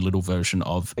their own little version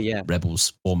of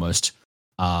Rebels almost.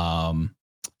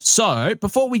 So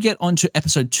before we get on to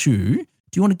episode 2, do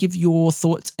you want to give your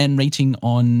thoughts and rating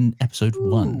on episode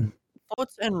 1?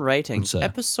 Thoughts and ratings.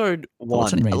 Episode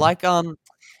Thoughts and 1. rating. Like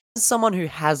as someone who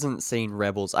hasn't seen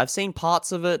Rebels, I've seen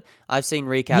parts of it. I've seen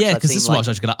recaps. Yeah, I've because seen this is like what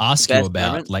I was going to ask you about.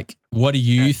 moments. Like, what do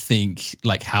you think?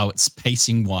 Like, how it's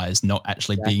pacing wise, not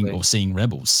actually being or seeing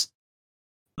Rebels.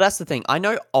 That's the thing. I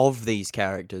know of these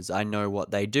characters. I know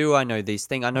what they do. I know these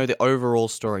things. I know the overall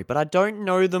story, but I don't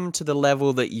know them to the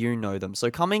level that you know them. So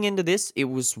coming into this, it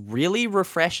was really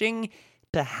refreshing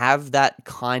to have that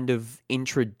kind of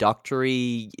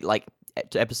introductory like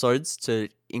episodes to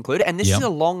include. And this is a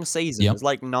long season. It's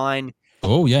like 9.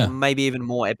 Oh yeah, maybe even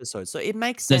more episodes. So it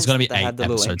makes sense. There's going to be 8 the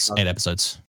episodes. 8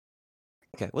 episodes.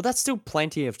 Okay, well that's still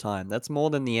plenty of time. That's more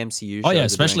than the MCU. Oh yeah,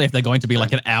 especially if they're going to be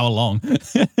like an hour long.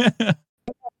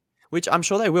 Which I'm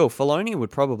sure they will. Filoni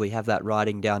would probably have that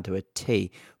writing down to a T.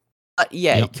 But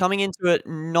yeah, coming into it,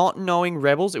 not knowing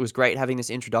Rebels, it was great having this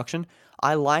introduction.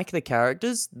 I like the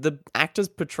characters. The actors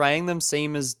portraying them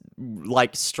seem as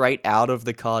like straight out of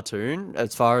the cartoon,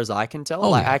 as far as I can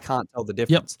tell. I can't tell the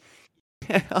difference.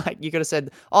 Like you could have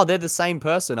said, "Oh, they're the same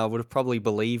person." I would have probably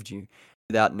believed you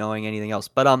without knowing anything else.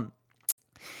 But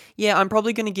yeah, I'm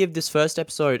probably going to give this first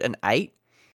episode an 8.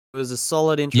 It was a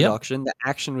solid introduction. The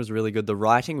action was really good. The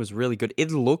writing was really good.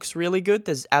 It looks really good.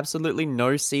 There's absolutely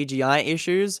no CGI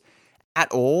issues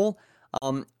at all.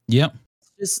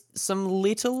 Just some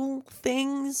little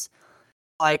things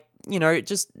like, you know,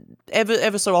 just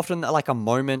ever so often like a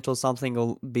moment or something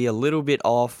will be a little bit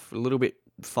off, a little bit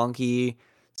funky.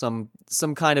 Some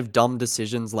kind of dumb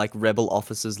decisions like rebel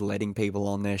officers letting people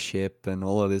on their ship and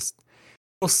all of this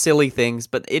silly things,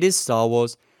 but it is Star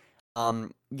Wars.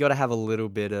 You got to have a little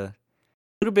bit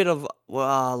of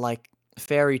like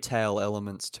fairy tale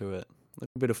elements to it. A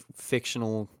little bit of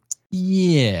fictional.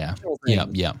 Yeah.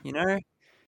 Things, you know?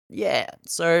 Yeah.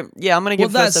 So, yeah, I'm going to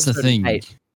give well, first that's the episode thing. an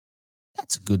 8.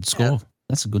 That's a good score. Yeah.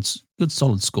 That's a good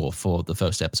solid score for the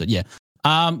first episode. Yeah.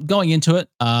 Going into it,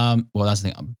 well, that's the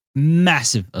thing. I'm a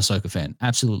massive Ahsoka fan.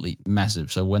 Absolutely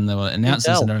massive. So when they were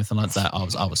announcing this and everything like that,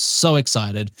 I was so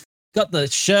excited. Got the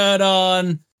shirt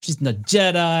on. She's no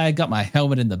Jedi. Got my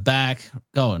helmet in the back.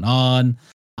 Going on.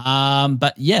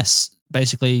 But yes,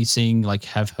 basically seeing like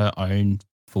have her own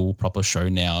full proper show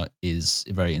now is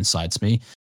very incites me.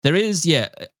 There is,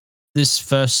 this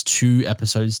first 2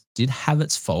 episodes did have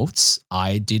its faults.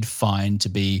 I did find to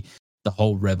be the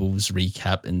whole Rebels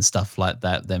recap and stuff like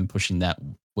that, them pushing that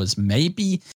was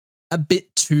maybe a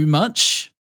bit too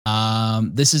much.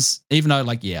 This is, even though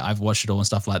like, I've watched it all and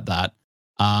stuff like that.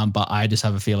 But I just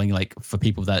have a feeling like for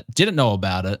people that didn't know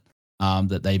about it,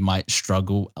 that they might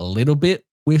struggle a little bit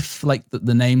with like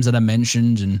the names that I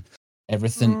mentioned and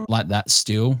everything like that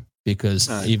still, because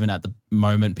even at the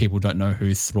moment, people don't know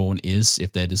who Thrawn is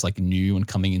if they're just like new and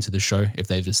coming into the show. If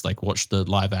they've just like watched the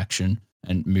live action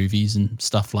and movies and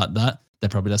stuff like that, they're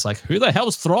probably just like, who the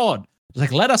hell's Thrawn?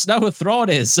 Like, let us know who Thrawn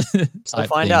is. I'll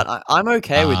find out. I'm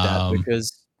okay with that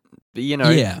because,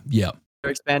 yeah.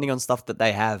 they're expanding on stuff that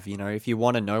they have. If you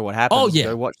want to know what happens,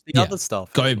 go watch the other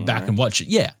stuff. Go back and watch it.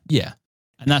 Yeah.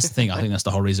 And that's the thing. I think that's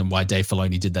the whole reason why Dave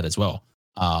Filoni did that as well.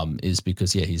 Is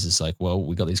because he's just like, well,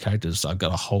 we got these characters. So I've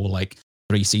got a whole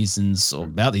 3 seasons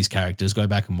about these characters. Go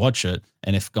back and watch it.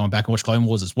 And if going back and watch Clone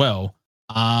Wars as well.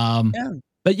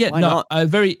 But a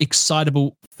very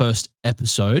excitable first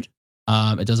episode.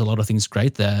 It does a lot of things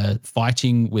great. The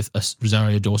fighting with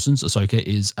Rosario Dawson's Ahsoka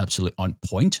is absolutely on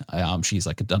point. She's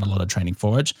done a lot of training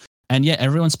for it. And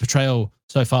everyone's portrayal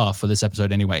so far for this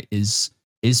episode anyway is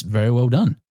very well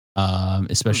done.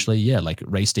 Especially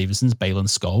Ray Stevenson's Baylan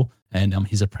Skoll and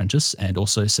his apprentice, and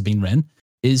also Sabine Wren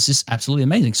is just absolutely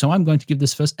amazing. So I'm going to give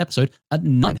this first episode a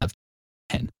 9 out of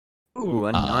 10. Ooh,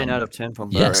 a 9 out of 10 from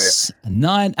Burry. Yes, a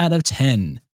 9 out of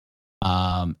 10.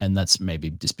 And that's maybe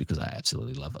just because I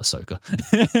absolutely love Ahsoka.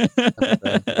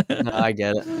 No, I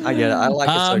get it. I like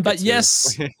Ahsoka but too.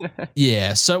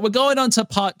 Yes, so we're going on to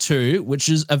part 2, which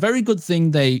is a very good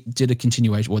thing. They did a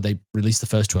continuation, or they released the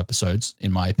first 2 episodes,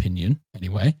 in my opinion,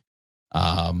 anyway,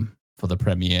 for the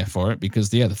premiere for it, because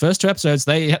the first 2 episodes,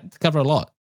 they cover a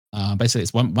lot. Basically,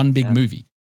 it's one big movie.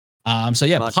 Part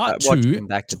 2,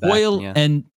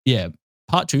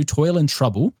 part 2, Toil and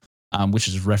Trouble, which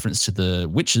is a reference to the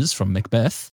witches from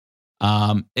Macbeth.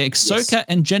 Ahsoka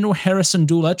and General Harrison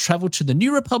Dula travel to the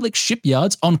New Republic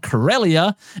shipyards on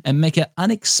Corellia and make an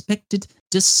unexpected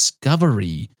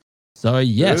discovery. So,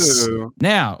 yes. Ooh.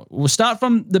 Now, we'll start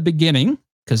from the beginning,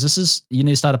 because this is, you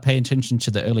need to start to pay attention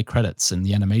to the early credits and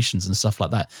the animations and stuff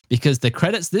like that, because the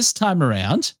credits this time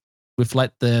around, with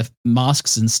the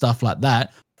masks and stuff like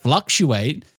that,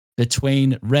 fluctuate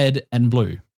between red and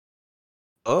blue.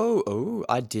 Oh,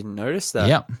 I didn't notice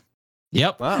that.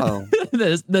 Yep. Wow.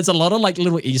 there's a lot of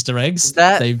little Easter eggs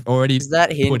they've already is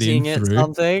that hinting at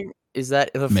something? Is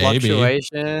that the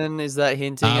fluctuation? Is that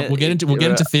hinting at we'll get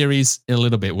into theories in a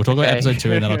little bit. We'll talk about episode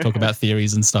 2 and then I'll talk about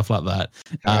theories and stuff like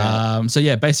that.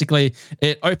 So basically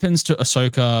it opens to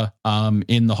Ahsoka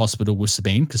in the hospital with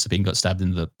Sabine, because Sabine got stabbed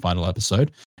in the final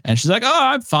episode. And she's like, "Oh,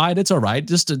 I'm fine. It's all right.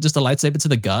 Just a lightsaber to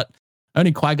the gut."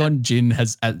 Only Qui-Gon Jinn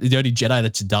has the only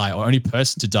Jedi to die, or only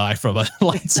person to die from a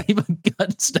lightsaber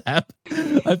gut stab.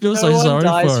 I feel so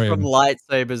sorry for him. From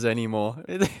lightsabers anymore.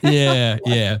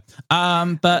 Yeah.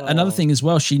 But another thing as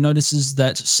well, she notices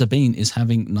that Sabine is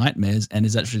having nightmares and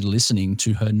is actually listening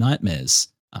to her nightmares.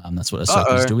 That's what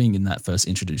Ahsoka is doing in that first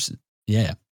introduction.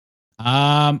 Yeah.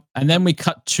 And then we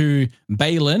cut to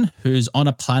Baylan, who's on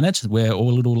a planet where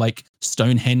all little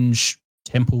Stonehenge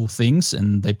temple things,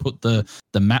 and they put the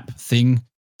map thing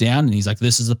down, and he's like,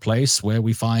 "This is the place where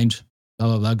we find blah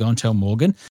blah blah, go and tell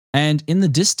Morgan." And in the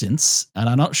distance, and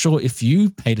I'm not sure if you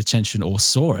paid attention or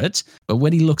saw it, but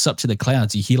when he looks up to the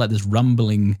clouds, you hear this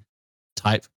rumbling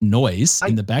type noise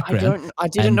in the background. I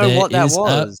didn't know what that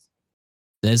was.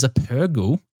 There's a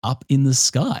Purgle up in the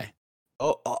sky.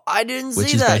 Oh, I didn't see that.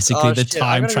 Which is basically the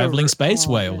time traveling space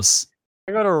whales.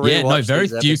 I gotta rewatch very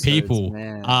few episodes, people.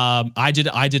 Man. I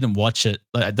didn't watch it.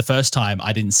 The first time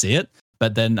I didn't see it,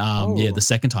 but then the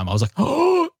second time I was like,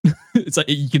 oh, it's like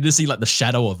you can just see the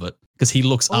shadow of it, because he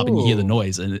looks up and you hear the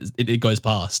noise and it goes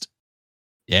past.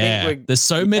 Yeah, there's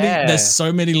so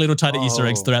many little tiny Easter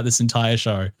eggs throughout this entire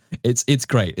show. It's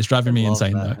great. It's driving me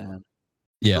insane though. Man.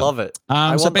 Yeah, love it.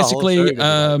 So basically,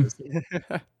 good.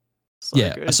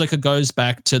 Ahsoka goes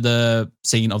back to the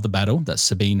scene of the battle that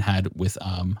Sabine had with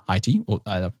Hattie, or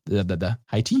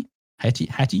Hattie.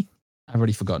 I've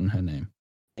already forgotten her name.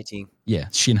 Hattie. Yeah,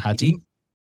 Shin Hattie.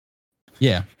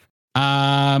 Yeah.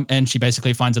 And she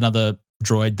basically finds another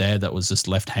droid there that was just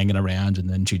left hanging around, and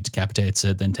then she decapitates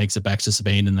it, then takes it back to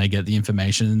Sabine, and they get the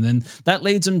information, and then that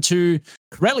leads them to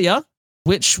Corellia,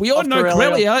 which we all know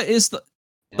Corellia is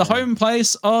the home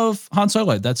place of Han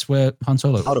Solo. That's where Han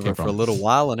Solo out of came it for from. a little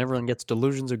while, and everyone gets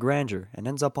delusions of grandeur and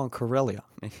ends up on Corellia.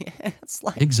 It's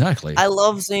exactly. I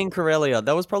love seeing Corellia.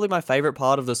 That was probably my favorite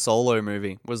part of the Solo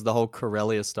movie, was the whole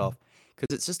Corellia stuff,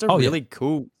 because it's just a really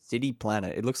cool city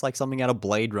planet. It looks like something out of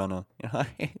Blade Runner.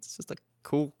 It's just a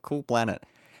cool planet.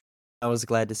 I was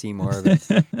glad to see more of it.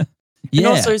 And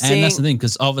also and that's the thing,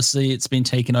 because obviously it's been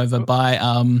taken over by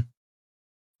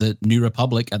the New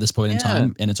Republic at this point in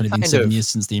time, and it's only been 7 years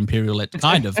since the Imperial.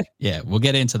 Kind of, we'll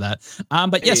get into that.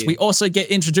 But yes, we also get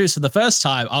introduced for the first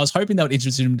time. I was hoping they would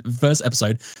introduce him in the first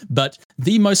episode, but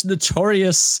the most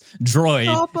notorious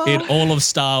droid in all of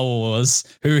Star Wars,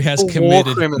 who has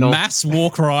committed mass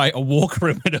war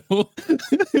criminal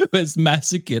who has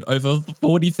massacred over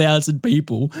 40,000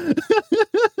 people.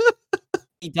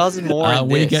 He does more.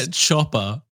 We get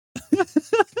Chopper.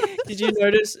 Did you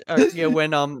notice? Yeah,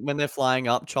 when they're flying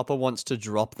up, Chopper wants to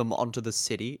drop them onto the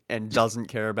city and doesn't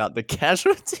care about the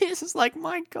casualties. It's like,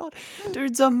 my God,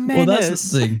 dude's a Well,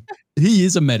 that's the menace. thing. He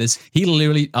is a menace. He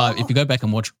literally, if Oh, you go back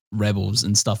and watch Rebels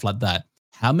and stuff like that,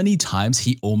 how many times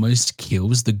he almost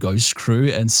kills the Ghost Crew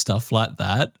and stuff like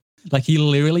that? Like he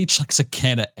literally chucks a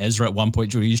can at Ezra at one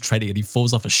point during his training, and he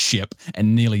falls off a ship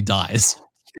and nearly dies.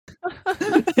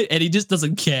 And he just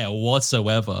doesn't care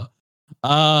whatsoever.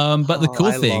 But the cool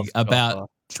I thing love about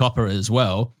Chopper. Chopper as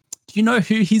well, do you know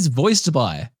who he's voiced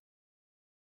by?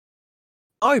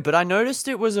 Oh, but I noticed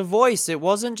it was a voice. It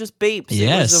wasn't just beeps. It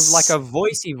was like Yes, a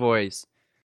voicey voice.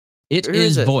 it Who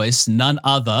is is it? voiced none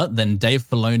other than Dave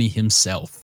Filoni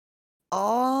himself, because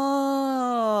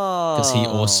he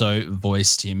Oh, also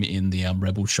voiced him in the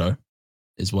Rebel show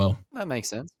as well. that makes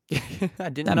sense. I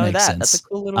didn't That know makes that. That's a sense.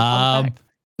 cool little fun fact.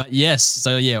 But yes,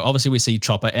 so yeah, obviously we see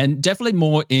Chopper, and definitely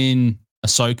more in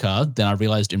Ahsoka than I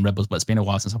realized in Rebels. But it's been a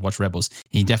while since I've watched Rebels.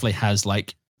 He definitely has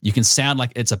like you can sound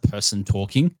like it's a person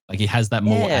talking. Like he has that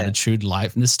more Yeah. attitude,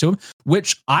 liveness to him,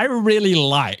 which I really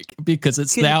like because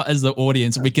it's now as the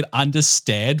audience we can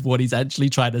understand what he's actually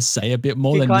trying to say a bit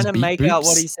more You than can just kind of beep make out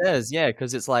what he boops. says, yeah,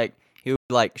 because it's like he'll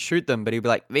like shoot them, but he'll be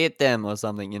like "Viet them" or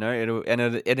something, you know. It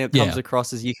comes Yeah.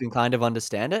 across as you can kind of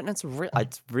understand it, and it's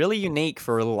really unique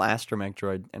for a little astromech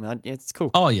droid, and it's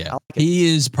cool. Oh yeah. I like it.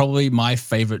 He is probably my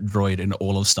favorite droid in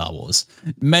all of Star Wars.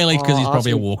 Mainly because Oh, he's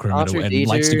probably a walker in the middle and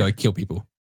likes to R2D2. go kill people.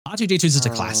 R2D2 is just a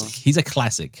classic. He's a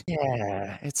classic.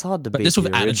 Yeah, it's hard to But beat just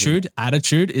with the original.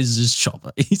 attitude is just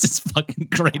Chopper. He's just fucking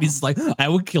great. He's like, I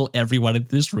will kill everyone in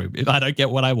this room if I don't get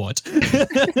what I want.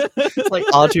 It's like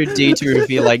R2D2 if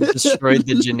he like destroyed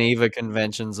the Geneva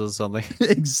Conventions or something.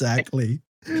 Exactly.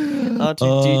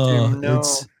 R2D2, no.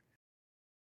 It's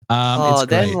Oh,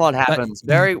 then great. what But happens?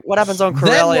 What happens on then what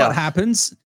Corellia?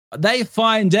 happens? They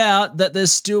find out that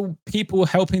there's still people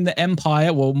helping the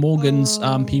Empire, well, Morgan's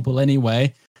people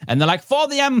anyway, and they're like, for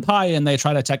the Empire, and they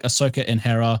try to attack Ahsoka and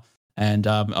Hera, and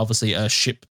obviously a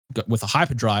ship with a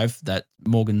hyperdrive that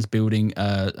Morgan's building,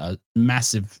 a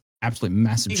massive, absolute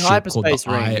massive Big ship called hyperspace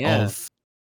ring, yeah.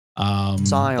 the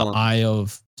Scion. Eye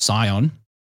of Sion,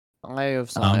 Eye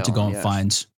of Sion, to go and yes.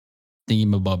 find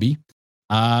Thingamabobby.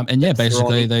 And yeah,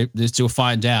 basically they still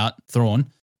find out Thrawn.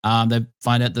 They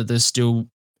find out that there's still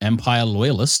Empire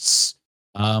loyalists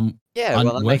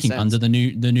working under the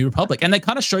new Republic, and they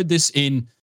kind of showed this in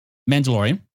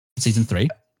Mandalorian season 3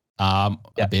 a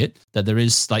bit, that there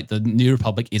is like the New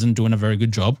Republic isn't doing a very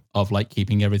good job of like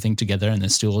keeping everything together, and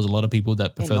there's still a lot of people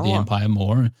that prefer the Empire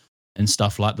more and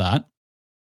stuff like that.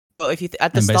 Well, if you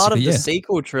at the start of the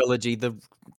sequel trilogy,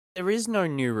 there is no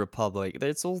New Republic.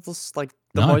 It's all just like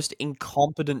the most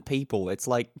incompetent people. It's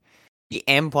like the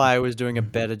Empire was doing a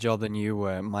better job than you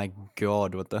were. My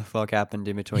God, what the fuck happened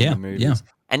in between the movies? Yeah.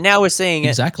 And now we're seeing it.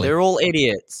 Exactly. They're all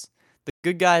idiots. The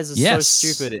good guys are so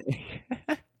stupid.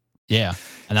 Yeah.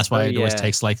 And that's why it always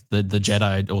takes like the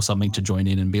Jedi or something to join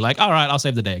in and be like, all right, I'll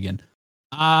save the day again.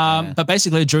 But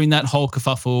basically during that whole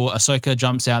kerfuffle, Ahsoka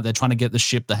jumps out. They're trying to get the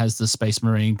ship that has the Space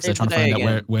Marine because they're trying to find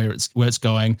out where it's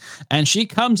going. And she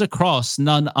comes across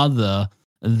none other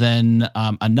than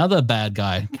another bad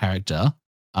guy character,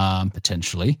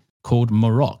 potentially, called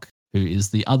Marok, who is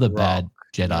the other bad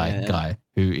Jedi guy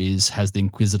who has the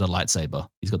Inquisitor lightsaber.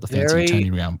 He's got the fancy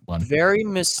turning around one. Very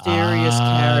mysterious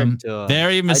character.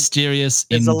 Very mysterious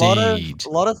indeed. A lot of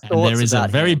thoughts. And there is a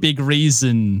very big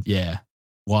reason,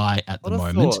 why at the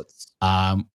moment.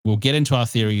 We'll get into our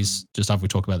theories just after we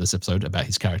talk about this episode about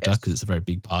his character, because it's a very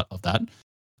big part of that.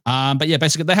 But yeah,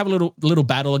 basically they have a little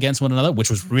battle against one another, which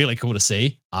was really cool to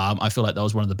see. I feel like that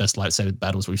was one of the best lightsaber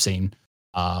battles we've seen.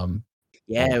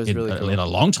 It was really cool in a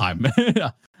long time,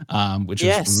 which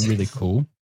is really cool.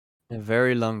 A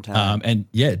very long time. And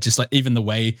yeah, just like even the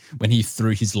way when he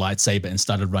threw his lightsaber and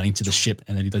started running to the ship,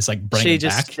 and then he just like bring it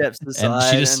back, and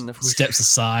she just steps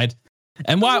aside.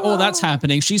 And while all that's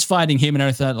happening, she's fighting him and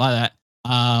everything like that.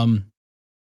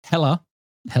 Hera,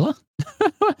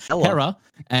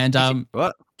 and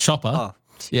Chopper,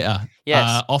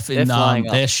 off in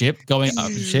their ship, going up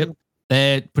the ship.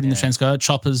 They're putting the transfer.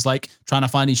 Chopper's like trying to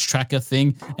find his tracker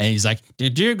thing, and he's like,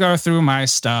 "Did you go through my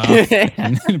stuff?"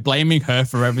 And blaming her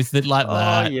for everything like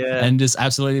that, and just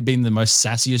absolutely being the most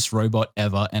sassiest robot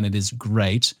ever, and it is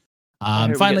great.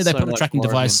 Finally, they put a tracking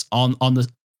device on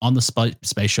the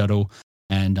space shuttle,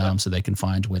 and so they can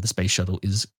find where the space shuttle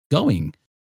is going,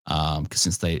 because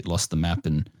since they lost the map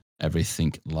and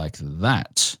everything like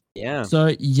that. Yeah.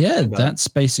 So yeah, that's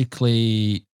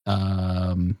basically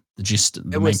the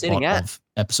main plot of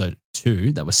episode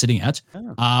 2 that we're sitting at.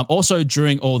 Also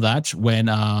during all that, when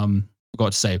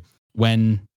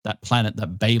that planet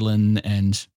that Balin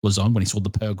and was on when he saw the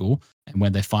Purgle, and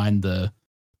when they find the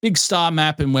big star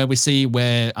map and where we see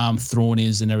where Thrawn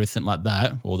is and everything like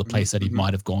that, or the place that he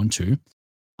might have gone to.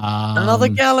 Another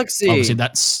galaxy. Obviously,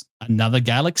 that's another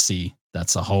galaxy.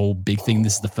 That's a whole big thing.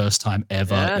 This is the first time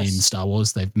ever in Star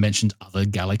Wars they've mentioned other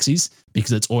galaxies,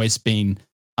 because it's always been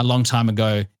a long time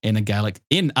ago in a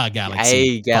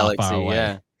galaxy. Far, far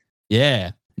away.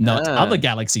 Yeah. No, it's other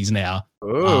galaxies now.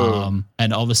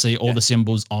 And obviously all the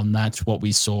symbols on that, what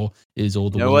we saw is all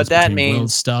the worlds between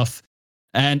worlds stuff.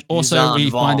 And also we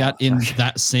find out in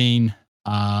that scene,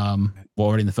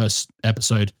 already in the first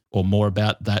episode or more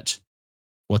about that,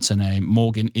 what's her name?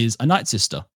 Morgan is a Night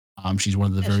Sister. She's one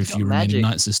of the very few remaining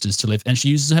Night Sisters to live, and she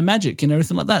uses her magic and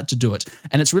everything like that to do it.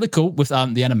 And it's really cool with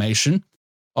the animation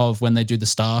of when they do the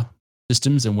star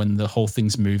systems and when the whole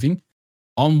thing's moving.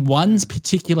 On one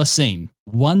particular scene,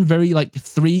 one very like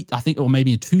 3, I think, or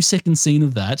maybe a 2-second scene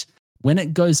of that, when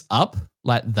it goes up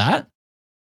like that,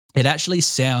 it actually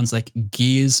sounds like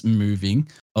gears moving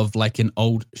of like an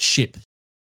old ship,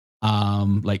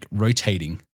 like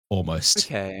rotating almost.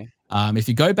 Okay. If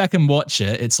you go back and watch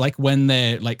it, it's like when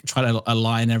they're like trying to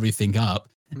align everything up,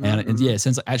 and it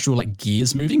sounds like actual like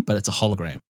gears moving, but it's a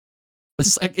hologram.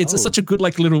 It's like such a good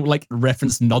like little like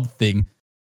reference nod thing.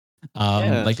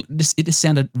 Like it just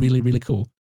sounded really, really cool.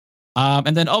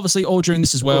 And then obviously all during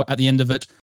this as well, at the end of it,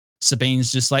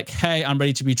 Sabine's just like, "Hey, I'm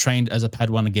ready to be trained as a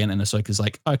Padawan again," and Ahsoka's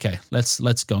like, "Okay, let's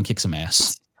go and kick some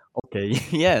ass." Okay,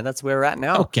 yeah, that's where we're at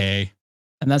now. Okay,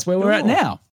 and that's where we're at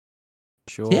now.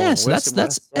 Sure. Yeah, so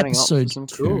that's episode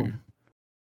 2. Cool.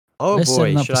 Oh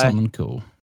boy, something cool.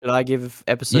 Should I give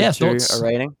episode 2 a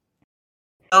rating?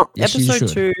 Yes, episode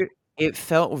 2, it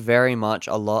felt very much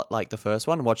a lot like the first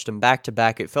one. Watched them back to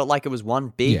back. It felt like it was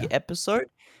one big episode.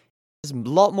 There's a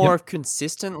lot more of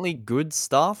consistently good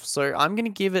stuff. So I'm going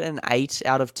to give it an 8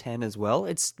 out of 10 as well.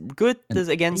 It's good. There's,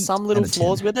 again, some little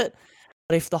flaws with it.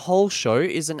 But if the whole show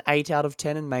is an 8 out of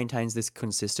 10 and maintains this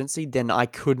consistency, then I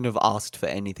couldn't have asked for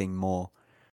anything more.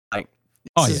 Like,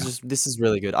 this is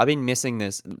really good. I've been missing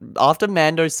this. After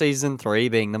Mando Season 3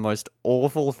 being the most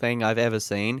awful thing I've ever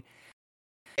seen,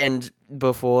 and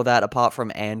before that, apart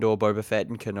from Andor, Boba Fett,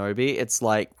 and Kenobi, it's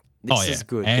like, this is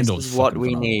good. Andor's this is what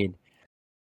we need.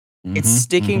 It's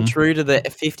sticking true to the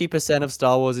 50% of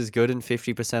Star Wars is good and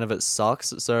 50% of it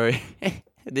sucks. So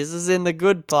this is in the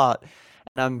good part.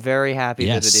 And I'm very happy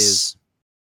that it is.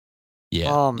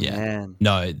 Yeah. Oh, man.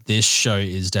 No, this show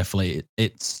is definitely,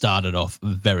 it started off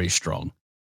very strong.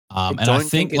 And I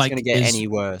think it's going to get any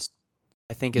worse.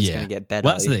 I think it's going to get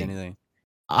better, if anything.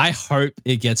 I hope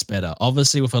it gets better.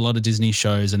 Obviously, with a lot of Disney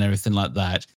shows and everything like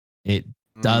that, it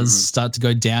does start to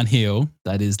go downhill.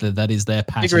 That is their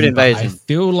pattern. Secret Invasion. I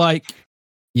feel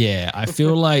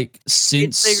like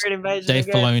since Dave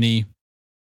Filoni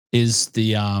is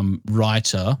the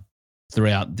writer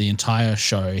throughout the entire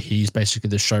show, he's basically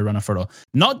the showrunner for it all.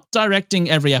 Not directing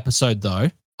every episode though.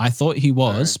 I thought he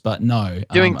was, but no.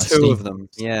 Doing 2 of them.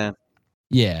 Yeah.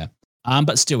 Yeah.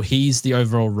 But still, he's the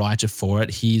overall writer for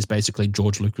it. He's basically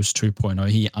George Lucas 2.0.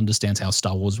 He understands how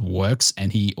Star Wars works,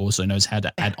 and he also knows how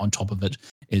to add on top of it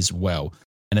as well.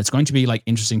 And it's going to be like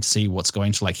interesting to see what's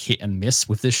going to like hit and miss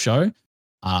with this show,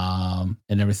 and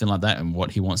everything like that, and what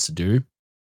he wants to do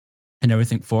and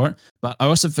everything for it. But I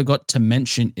also forgot to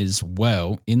mention as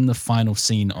well, in the final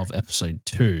scene of episode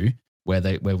 2, where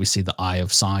we see the Eye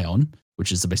of Sion,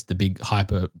 which is the big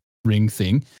hyper ring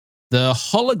thing. The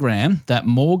hologram that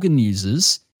Morgan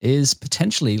uses is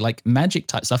potentially like magic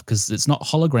type stuff, because it's not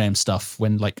hologram stuff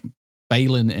when like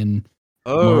Balin and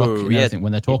Morocco and everything,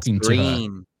 when they're talking to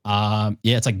her.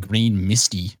 It's like green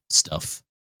misty stuff.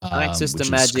 Night Sister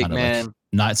magic, man. Like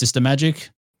Night Sister magic.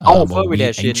 Fuck with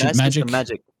that shit. Night Sister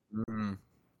magic.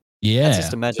 Yeah.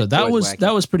 So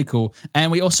that was pretty cool.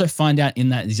 And we also find out in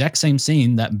that exact same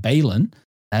scene that Balin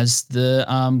has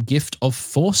the gift of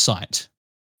foresight,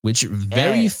 which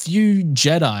very few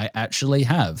Jedi actually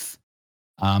have.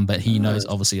 But he knows,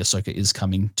 obviously, Ahsoka is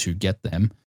coming to get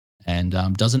them, and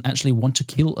doesn't actually want to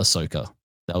kill Ahsoka.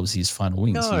 That was his final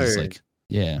wings. No. He's like,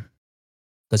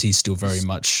 because he's still very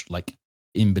much like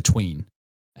in between.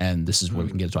 And this is where we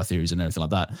can get into our theories and everything like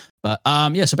that. But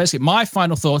so basically my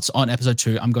final thoughts on episode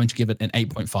 2, I'm going to give it an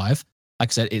 8.5. Like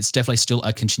I said, it's definitely still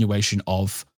a continuation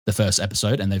of the first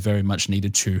episode, and they very much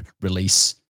needed to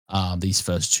release these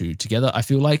first 2 together, I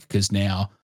feel like, because now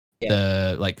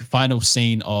the like final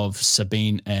scene of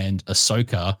Sabine and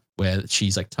Ahsoka, where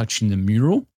she's like touching the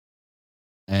mural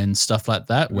and stuff like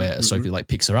that, where Ahsoka like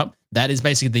picks her up, that is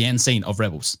basically the end scene of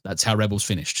Rebels. That's how Rebels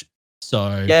finished.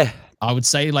 So I would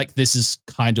say like this is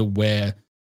kind of where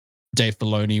Dave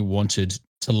Filoni wanted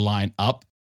to line up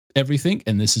everything,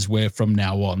 and this is where from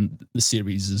now on the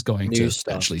series is going New to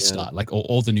stuff, actually yeah. start, like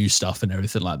all the new stuff and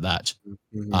everything like that.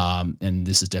 Mhm. And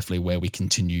this is definitely where we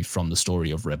continue from the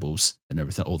story of Rebels and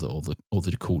everything, all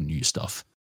the cool new stuff.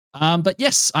 But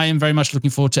yes, I am very much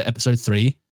looking forward to episode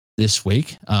 3 this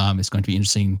week. It's going to be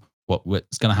interesting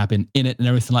what's going to happen in it and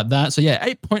everything like that. So yeah,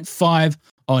 8.5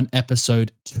 on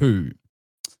episode 2.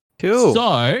 Cool.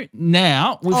 So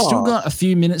now we've still got a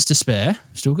few minutes to spare.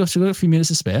 Still got a few minutes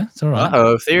to spare. It's all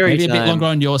right. Theory Maybe time. a bit longer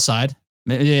on your side.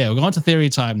 Yeah, we're going to theory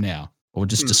time now, or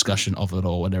just discussion of it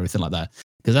all and everything like that.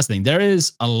 Because that's the thing. There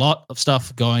is a lot of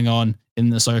stuff going on in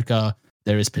the Ahsoka.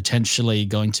 There is potentially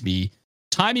going to be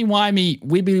timey-wimey,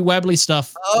 wibbly-wabbly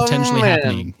stuff potentially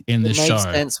happening in this show. It makes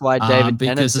sense why David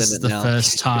because Tennant's this is in it the now.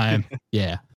 first time.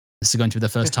 Yeah, this is going to be the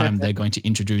first time they're going to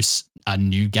introduce a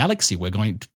new galaxy. We're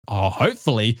going to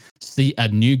hopefully see a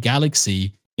new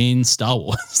galaxy in Star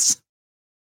Wars.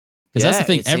 Because that's the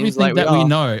thing. Everything that we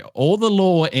know, all the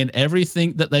lore and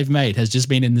everything that they've made has just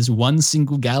been in this one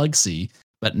single galaxy.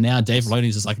 But now Dave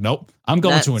Filoni's is like, nope, I'm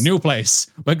going to a new place.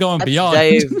 We're going beyond.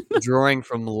 Dave drawing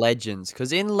from Legends,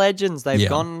 because in Legends they've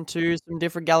gone to some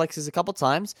different galaxies a couple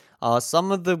times.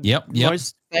 Some of the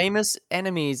most famous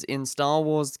enemies in Star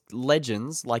Wars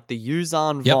Legends, like the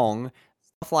Yuuzhan Vong,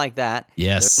 stuff like that.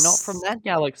 Yes, they're not from that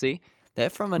galaxy. They're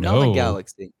from another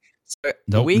galaxy.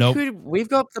 So we've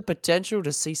got the potential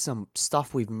to see some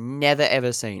stuff we've never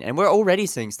ever seen, and we're already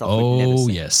seeing stuff we've never seen.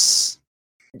 Yes,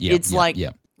 it's like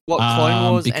what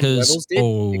Clone Wars and Rebels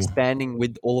did, expanding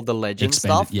with all of the legend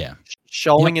stuff,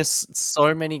 showing us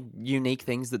so many unique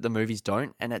things that the movies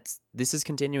don't, and this is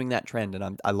continuing that trend,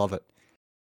 and I love it.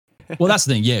 Well, that's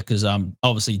the thing, because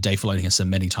obviously Dave Filoni has said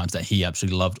many times that he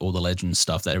absolutely loved all the Legends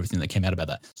stuff, that everything that came out about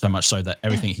that, so much so that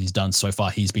everything he's done so far,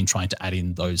 he's been trying to add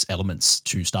in those elements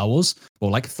to Star Wars. Or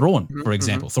like Thrawn, for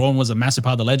example. Thrawn was a massive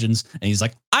part of the Legends, and he's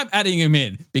like, I'm adding him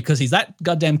in because he's that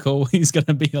goddamn cool. He's going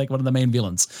to be like one of the main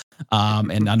villains.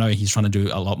 And I know he's trying to do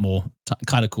a lot more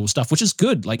kind of cool stuff, which is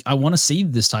good. Like, I want to see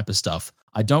this type of stuff.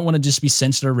 I don't want to just be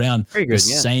centered around the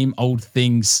same old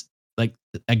things, like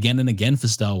again and again for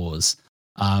Star Wars.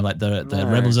 Like the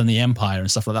Rebels and the Empire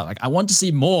and stuff like that. Like, I want to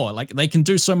see more. Like, they can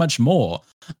do so much more.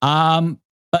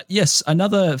 But yes,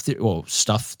 another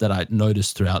stuff that I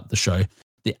noticed throughout the show,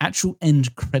 the actual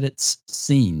end credits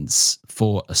scenes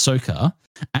for Ahsoka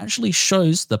actually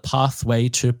shows the pathway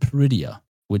to Peridia,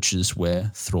 which is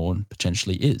where Thrawn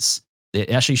potentially is.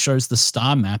 It actually shows the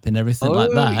star map and everything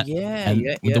like that.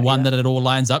 The one that it all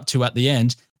lines up to at the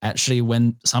end, actually,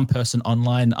 when some person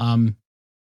online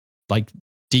like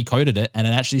decoded it, and it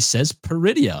actually says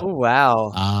Peridia. Oh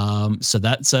wow. So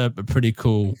that's a pretty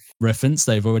cool reference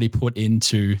they've already put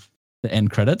into the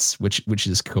end credits, which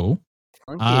is cool.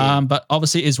 But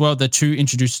obviously as well, the two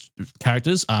introduced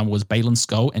characters was Baylan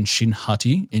Skoll and Shin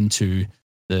Hati into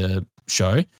the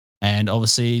show. And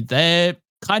obviously they're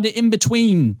kind of in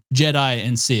between Jedi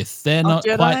and Sith. They're not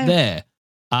quite there.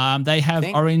 They have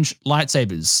orange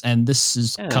lightsabers, and this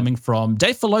is coming from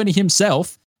Dave Filoni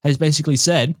himself. Has basically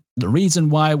said the reason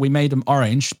why we made them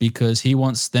orange because he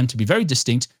wants them to be very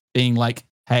distinct, being like,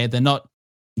 hey, they're not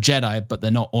Jedi, but they're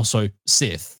not also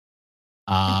Sith.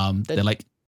 They're like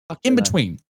in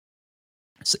between.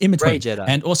 So in between.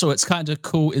 And also it's kind of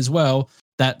cool as well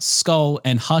that Skoll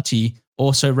and Hati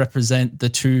also represent the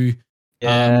two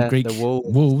Greek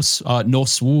wolves,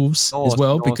 Norse wolves as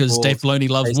well, because Dave Filoni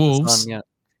loves wolves.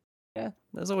 Yeah,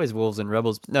 there's always wolves in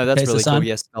Rebels. No, that's really cool.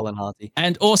 Yes, Skoll and Hati.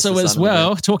 And also as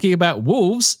well, talking about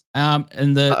wolves, and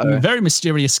the very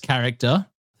mysterious character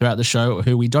throughout the show,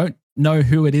 who we don't know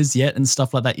who it is yet and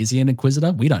stuff like that. Is he an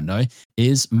Inquisitor? We don't know.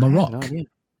 Is Marok.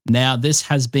 Now, this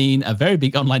has been a very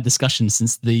big online discussion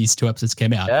since these 2 episodes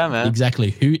came out. Yeah, man.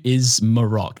 Exactly. Who is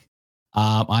Marok?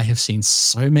 I have seen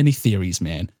so many theories,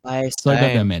 man. So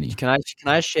many. Can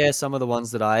I share some of the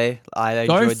ones that I enjoyed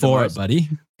the most? Go for it, buddy.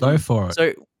 Go for it.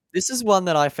 So this is one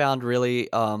that I found really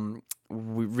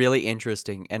really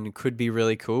interesting and could be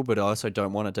really cool, but I also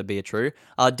don't want it to be a true.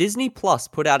 Disney Plus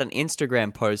put out an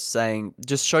Instagram post saying,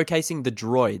 just showcasing the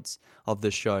droids of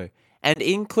the show. And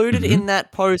included in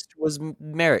that post was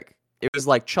Merrick. It was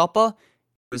like Chopper,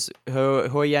 it was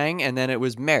Huyang, and then it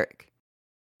was Merrick.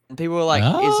 And people were like,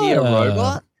 is he a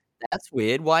robot? That's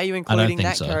weird. Why are you including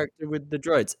that character with the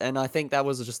droids? And I think that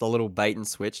was just a little bait and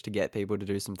switch to get people to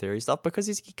do some theory stuff, because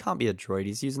he can't be a droid.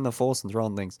 He's using the Force and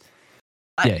throwing things.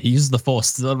 Yeah, he uses the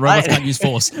Force. The robots can't use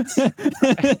Force.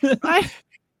 I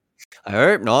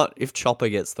hope not. If Chopper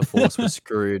gets the Force, we're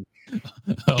screwed.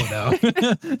 Oh no.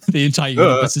 The entire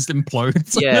universe just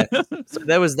implodes. Yeah. So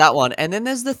there was that one. And then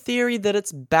there's the theory that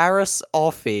it's Barriss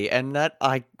Offee, and that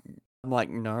I'm like,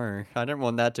 no, I don't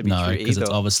want that to be true either. No, because it's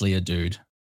obviously a dude.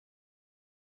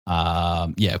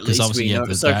 Yeah, At because least obviously, we yeah, know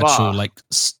the so actual far. like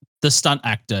the stunt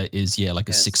actor is like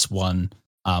a Yes. 6'1"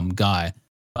 guy.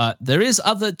 But there is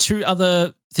two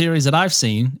other theories that I've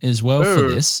seen as well for Ooh,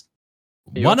 this.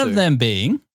 your One of two. them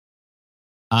being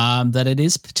that it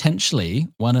is potentially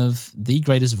one of the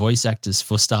greatest voice actors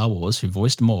for Star Wars who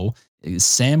voiced Maul is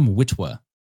Sam Witwer.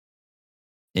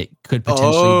 It could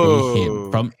potentially be him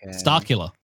Oh, from okay.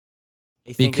 Starkiller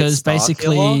You think it's because Starkiller?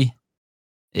 basically,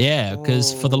 yeah,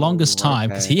 because for the longest Oh, time,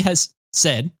 because okay. he has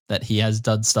said that he has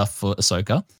done stuff for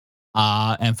Ahsoka,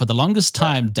 and for the longest Yeah.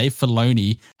 time, Dave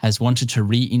Filoni has wanted to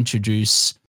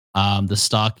reintroduce the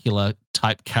Starkiller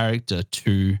type character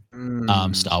to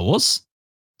Mm, Star Wars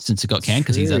since it got that's canned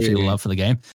because he's actually true. love for the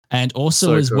game. And also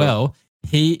So as cool. well,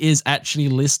 he is actually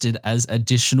listed as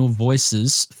additional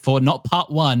voices for not part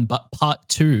 1 but part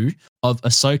 2 of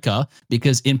Ahsoka,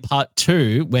 because in part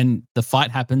 2 when the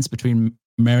fight happens between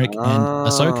Merrick and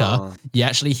Ahsoka, Oh, you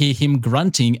actually hear him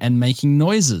grunting and making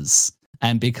noises.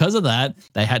 And because of that,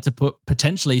 they had to put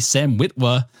potentially Sam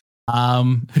Witwer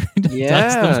who does the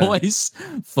yeah. voice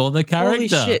for the Holy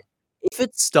character. shit. If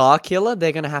it's Starkiller,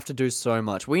 they're gonna have to do so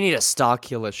much. We need a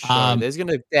Starkiller show. Um,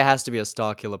 There has to be a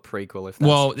Starkiller prequel if that's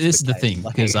well, the this is the case. thing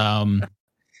Like, because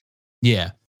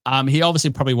yeah. He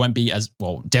obviously probably won't be as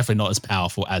well, definitely not as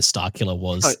powerful as Starkiller no,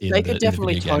 was they in could the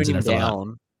definitely video games tone and him everything like that.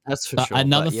 down. That's for But sure.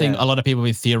 another But thing yeah. a lot of people have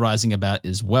been theorizing about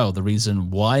as well, the reason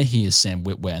why he is Sam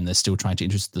Witwer and they're still trying to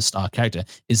introduce the Star character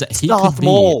is that It's he could Darth be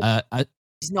Maul.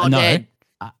 He's a not no, dead.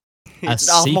 a, It's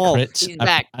Darth Maul. He's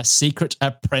back. a secret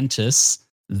apprentice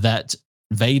that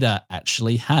Vader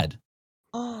actually had.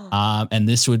 And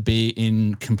this would be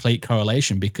in complete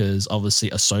correlation because obviously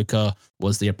Ahsoka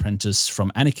was the apprentice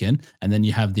from Anakin, and then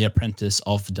you have the apprentice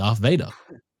of Darth Vader.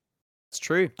 It's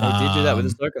true. They did do that with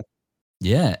Um, Ahsoka.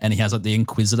 yeah, and he has like the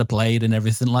Inquisitor blade and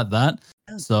everything like that.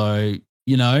 So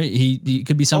he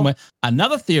could be Oh, somewhere.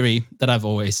 Another theory that I've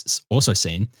always also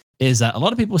seen is that a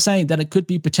lot of people are saying that it could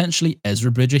be potentially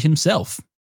Ezra Bridger himself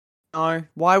no.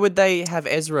 Why would they have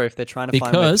Ezra if they're trying to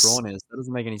find where because Thrawn is? That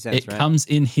doesn't make any sense, it right? comes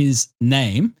in his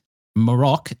name.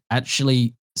 Marok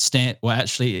actually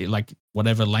actually like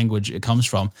whatever language it comes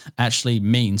from actually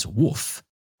means wolf.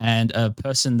 And a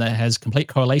person that has complete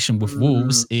correlation with Mm,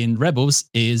 wolves in Rebels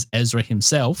is Ezra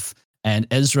himself. And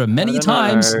Ezra, I many don't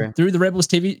times know. through the Rebels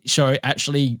TV show,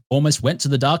 actually almost went to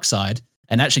the dark side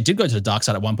and actually did go to the dark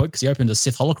side at one point because he opened a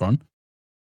Sith holocron.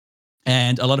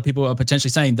 And a lot of people are potentially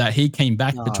saying that he came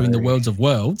back between the No. worlds of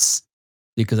worlds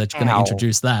because they're going to Ow.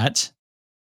 introduce that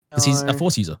because he's a No.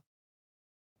 force user.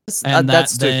 And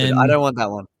That's that stupid. I then don't want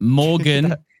that one. Morgan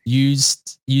That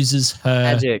uses her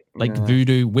magic. like No.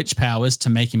 voodoo witch powers to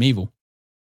make him evil.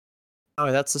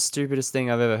 No, that's the stupidest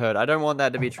thing I've ever heard. I don't want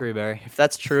that to be true, Barry. If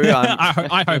that's true,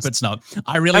 I hope it's not.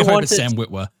 I really hope it's want it. Sam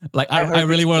Witwer. Like I I hope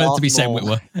really it's want it to Darth be Sam Maul.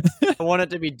 Witwer. I want it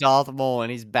to be Darth Maul,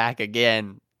 and he's back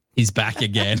again. He's back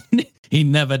again. He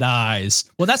never dies.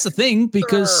 Well, that's the thing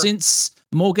because Grr. since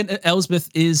Morgan Elsbeth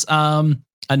is a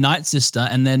Night Sister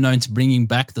and they're known to bringing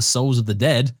back the souls of the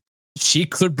dead, she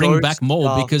could bring back Ghost Maul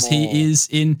Darth because Maul. he is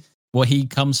in. Well, he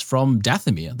comes from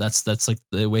Dathomir. That's like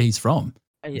where he's from.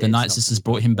 The It's Night not Sisters gonna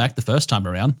brought be him Maul. back the first time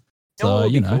around. You know what So,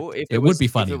 would be cool if it would be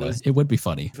if funny it though. was It would be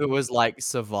funny. if it was like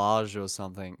Savage or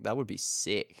something. That would be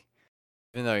sick.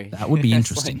 Even though That would be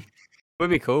it's like interesting. would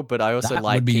be cool, but I also That would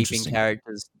like be keeping interesting.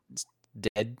 characters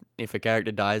dead. If a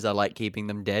character dies, I like keeping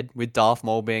them dead. With Darth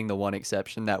Maul being the one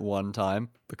exception that one time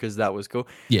because that was cool.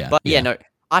 Yeah, But yeah, yeah. no,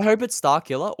 I hope it's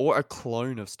Starkiller or a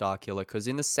clone of Starkiller because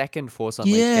in the second Force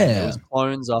Unleashed game, there Yeah. was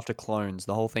clones after clones.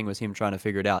 The whole thing was him trying to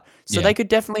figure it out. So Yeah. they could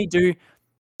definitely do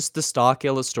just the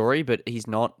Starkiller story, but he's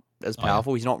not as Oh, yeah.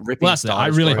 powerful. He's not Well, ripping that's it. I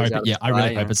Star really Destroyers hope out it. of Yeah, the I really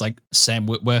sky, hope it's like Sam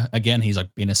Witwer again. He's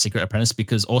like being a secret apprentice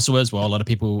because also as well, a lot of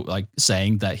people like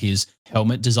saying that his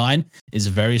helmet design is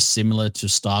very similar to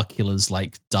Starkiller's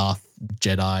like Darth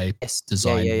Jedi Yes.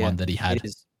 design Yeah. one that he It had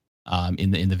is.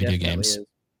 in the video Definitely games. is.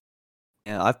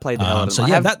 Yeah, I've played the hell out of So them. I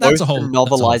yeah, have that's both a the whole thing.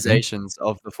 novelizations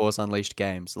of the Force Unleashed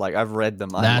games. Like I've read them.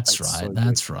 That's It's so right. good.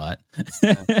 That's right.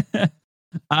 Yeah, so good.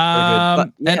 But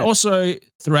And yeah. also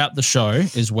throughout the show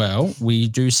as well, we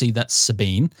do see that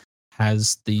Sabine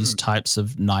has these Hmm. types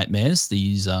of nightmares,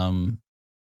 these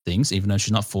things, even though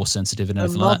she's not force sensitive and Her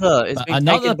everything like that. mother is But being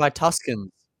taken by Tuskens.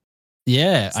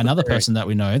 That's the another theory. person that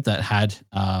we know that had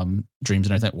dreams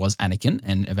and everything was Anakin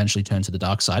and eventually turned to the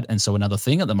dark side. And so another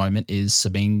thing at the moment is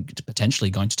Sabine potentially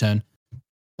going to turn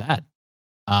bad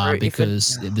Or if it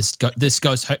because this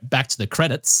goes back to the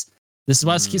credits. This is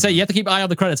why I say you have to keep an eye on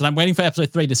the credits, and I'm waiting for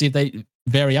episode 3 to see if they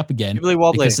vary up again. Wibbly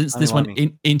wobbly. Because since this one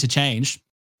interchanged,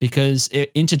 because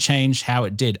it interchanged how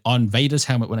it did on Vader's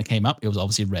helmet when it came up, it was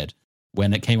obviously red.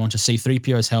 When it came onto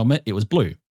C-3PO's helmet, it was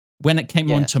blue. When it came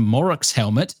Yeah. onto Morok's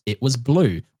helmet, it was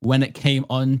blue. When it came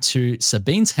onto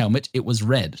Sabine's helmet, it was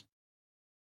red.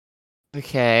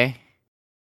 Okay.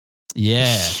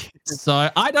 Yeah. So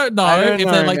I don't know I don't if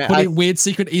they're know, like man. putting weird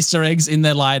secret Easter eggs in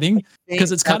their lighting,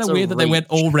 because it's kind of weird that they went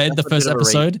all red the first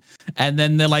episode, and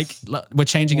then they're like, we're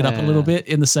changing it up a little bit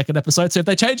in the second episode. So if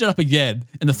they change it up again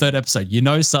in the third episode, you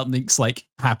know something's like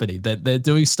happening. They're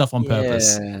doing stuff on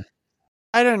purpose.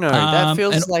 I don't know. That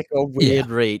feels like a weird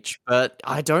yeah. reach, but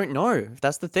I don't know.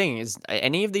 That's the thing. Is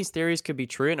any of these theories could be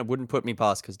true, and it wouldn't put me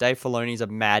past because Dave Filoni's a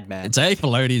madman. Dave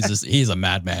Filoni is he's a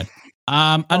madman.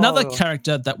 Another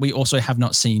character that we also have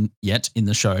not seen yet in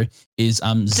the show is Zeb.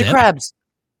 Mr. Krabs.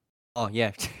 Oh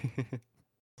yeah.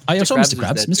 I saw Mr.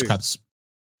 Krabs. Mr. Krabs.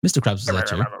 Mr. Krabs was there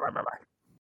too.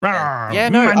 Yeah,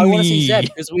 no, I want to see Zeb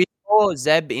because we saw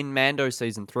Zeb in Mando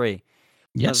season 3.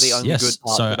 Yes, yes.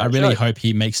 So I really hope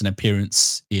he makes an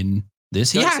appearance in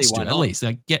this. He has to, at least.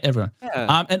 Like, get everyone.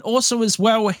 Yeah. And also as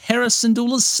well, Hera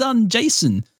Syndulla's son,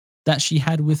 Jason, that she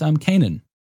had with Kanan.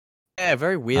 Yeah,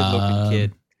 very weird looking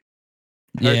kid.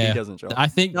 Yeah, he doesn't I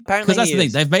think because that's the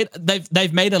thing.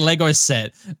 They've made a Lego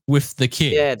set with the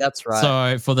kid. Yeah, that's right.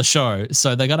 So for the show,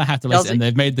 so they're gonna have to listen. And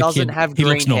they've made the kid. He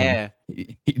looks normal.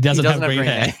 He doesn't have green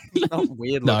hair. Not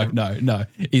weird. No.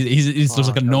 He's just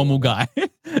like a normal guy.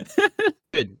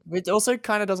 Good. It also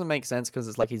kind of doesn't make sense because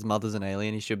it's like his mother's an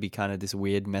alien. He should be kind of this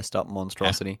weird, messed up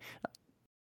monstrosity.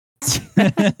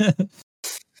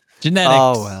 Genetics.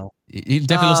 Oh well. He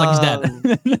definitely looks like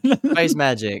his dad. Space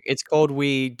magic. It's called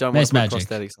We Don't Want to Put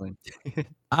Prosthetics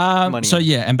in. So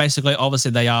yeah, and basically,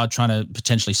 obviously, they are trying to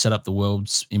potentially set up the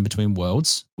worlds in between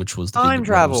worlds, which was the time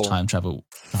travel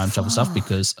stuff.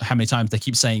 Because how many times they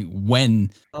keep saying when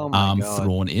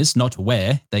Thrawn is, not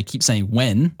where. They keep saying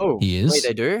when he is. Wait,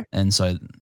 they do? And so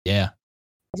yeah,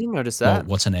 I didn't notice that. Well,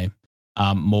 what's her name?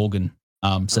 Morgan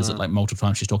says it like multiple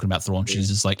times. She's talking about Thrawn. She's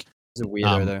just like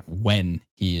when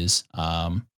he is.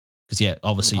 Because yeah,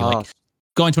 obviously you're like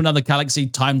going to another galaxy,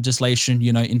 time dilation,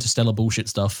 interstellar bullshit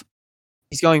stuff.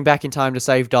 He's going back in time to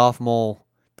save Darth Maul.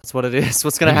 That's what it is.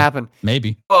 What's going to happen?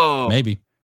 Maybe. Oh, maybe.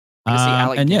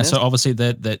 And yeah, so obviously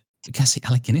that you can see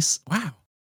Alec Guinness. Wow.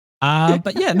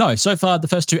 But yeah, no. So far, the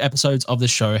first 2 episodes of the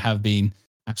show have been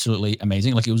absolutely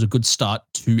amazing. Like it was a good start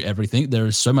to everything. There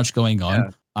is so much going on. Yeah.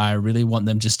 I really want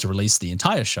them just to release the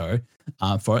entire show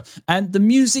for it. And the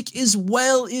music is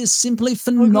simply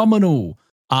phenomenal.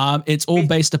 It's all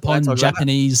based upon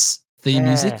Japanese theme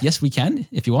music. Yes, we can,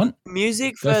 if you want.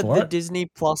 Music for the Disney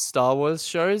Plus Star Wars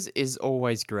shows is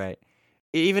always great.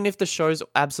 Even if the show's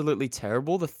absolutely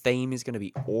terrible, the theme is going to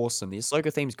be awesome. The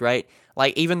Ahsoka theme's great.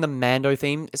 Like, even the Mando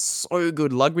theme is so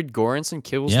good. Ludwig Göransson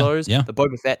kills those. Yeah. The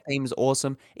Boba Fett theme's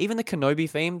awesome. Even the Kenobi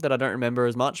theme, that I don't remember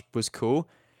as much, was cool.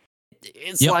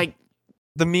 It's like,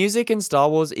 the music in Star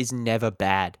Wars is never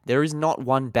bad. There is not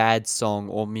one bad song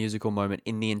or musical moment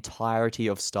in the entirety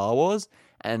of Star Wars,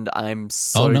 and I'm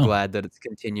so glad that it's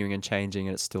continuing and changing,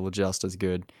 and it's still just as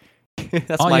good.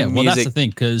 That's my music. Well, that's the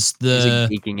thing, because the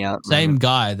same moment.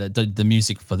 guy that did the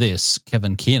music for this,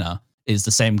 Kevin Keener, is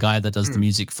the same guy that does the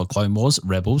music for Clone Wars,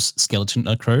 Rebels, Skeleton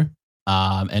Crew,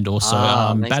 and also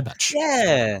Bad Batch.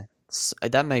 Yeah.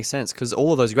 That makes sense because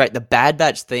all of those are great. The Bad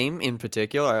Batch theme in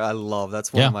particular, I love.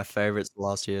 That's one of my favorites the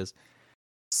last years.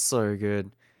 So good.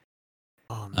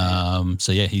 Oh, man.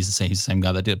 So yeah, he's the same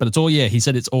guy that did it. But it's all he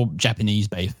said it's all Japanese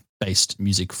based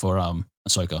music for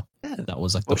Ahsoka. Yeah. That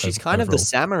was like she's kind of the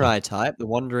samurai type, the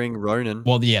wandering Ronin.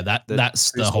 Well, yeah,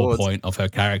 that's the whole point of her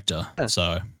character. Yeah.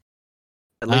 So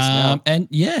at least now. And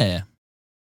yeah.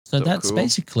 So that's cool.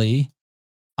 Basically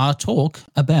our talk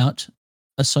about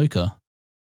Ahsoka.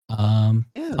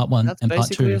 Part 1 and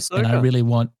part 2, Ahsoka. And I really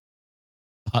want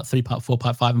part 3, part 4,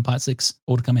 part 5, and part 6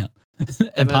 all to come out,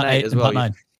 and part 8 and part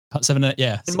 9, part 7, and 8,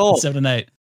 yeah, and more. 7 and 8,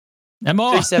 and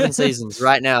more. 7 seasons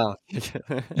right now.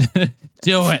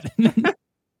 Do it.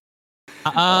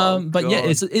 But yeah,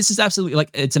 it's just absolutely like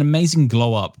it's an amazing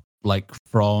glow up, like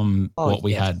from what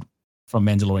we had from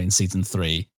Mandalorian season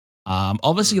 3.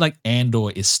 Obviously, like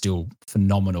Andor is still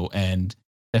phenomenal and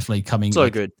definitely coming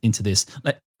good into this.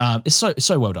 Like, it's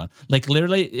so well done. Like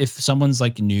literally, if someone's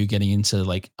like new getting into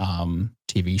like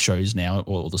TV shows now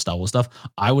or all the Star Wars stuff,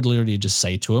 I would literally just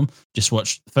say to them, just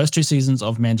watch the first 2 seasons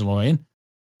of Mandalorian,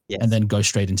 and then go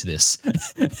straight into this.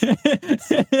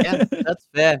 Yeah, that's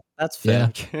fair. That's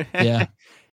fair. Yeah.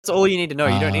 That's all you need to know.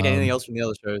 You don't need anything else from the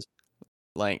other shows.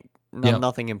 Like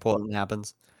nothing important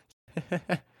happens.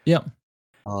 Yep.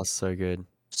 Oh, so good.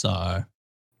 So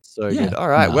good. All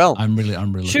right. Well, I'm really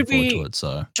looking forward to it.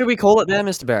 So should we call it there,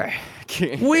 Mr. Barry?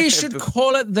 We should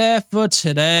call it there for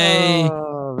today.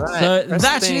 right. So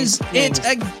that is it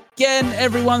again,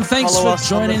 everyone. Thanks for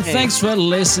joining. Thanks for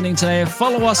listening today.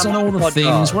 Follow us on all the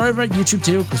things, wherever at YouTube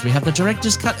too, because we have the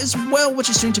director's cut as well, which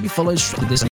is soon to be followed.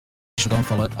 This should go and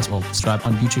follow it as well. Subscribe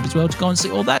on YouTube as well to go and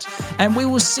see all that. And we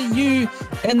will see you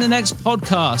in the next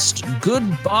podcast.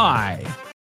 Goodbye.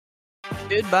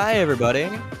 Goodbye, everybody.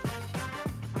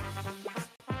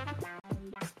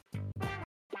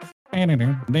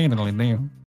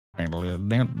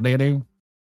 Do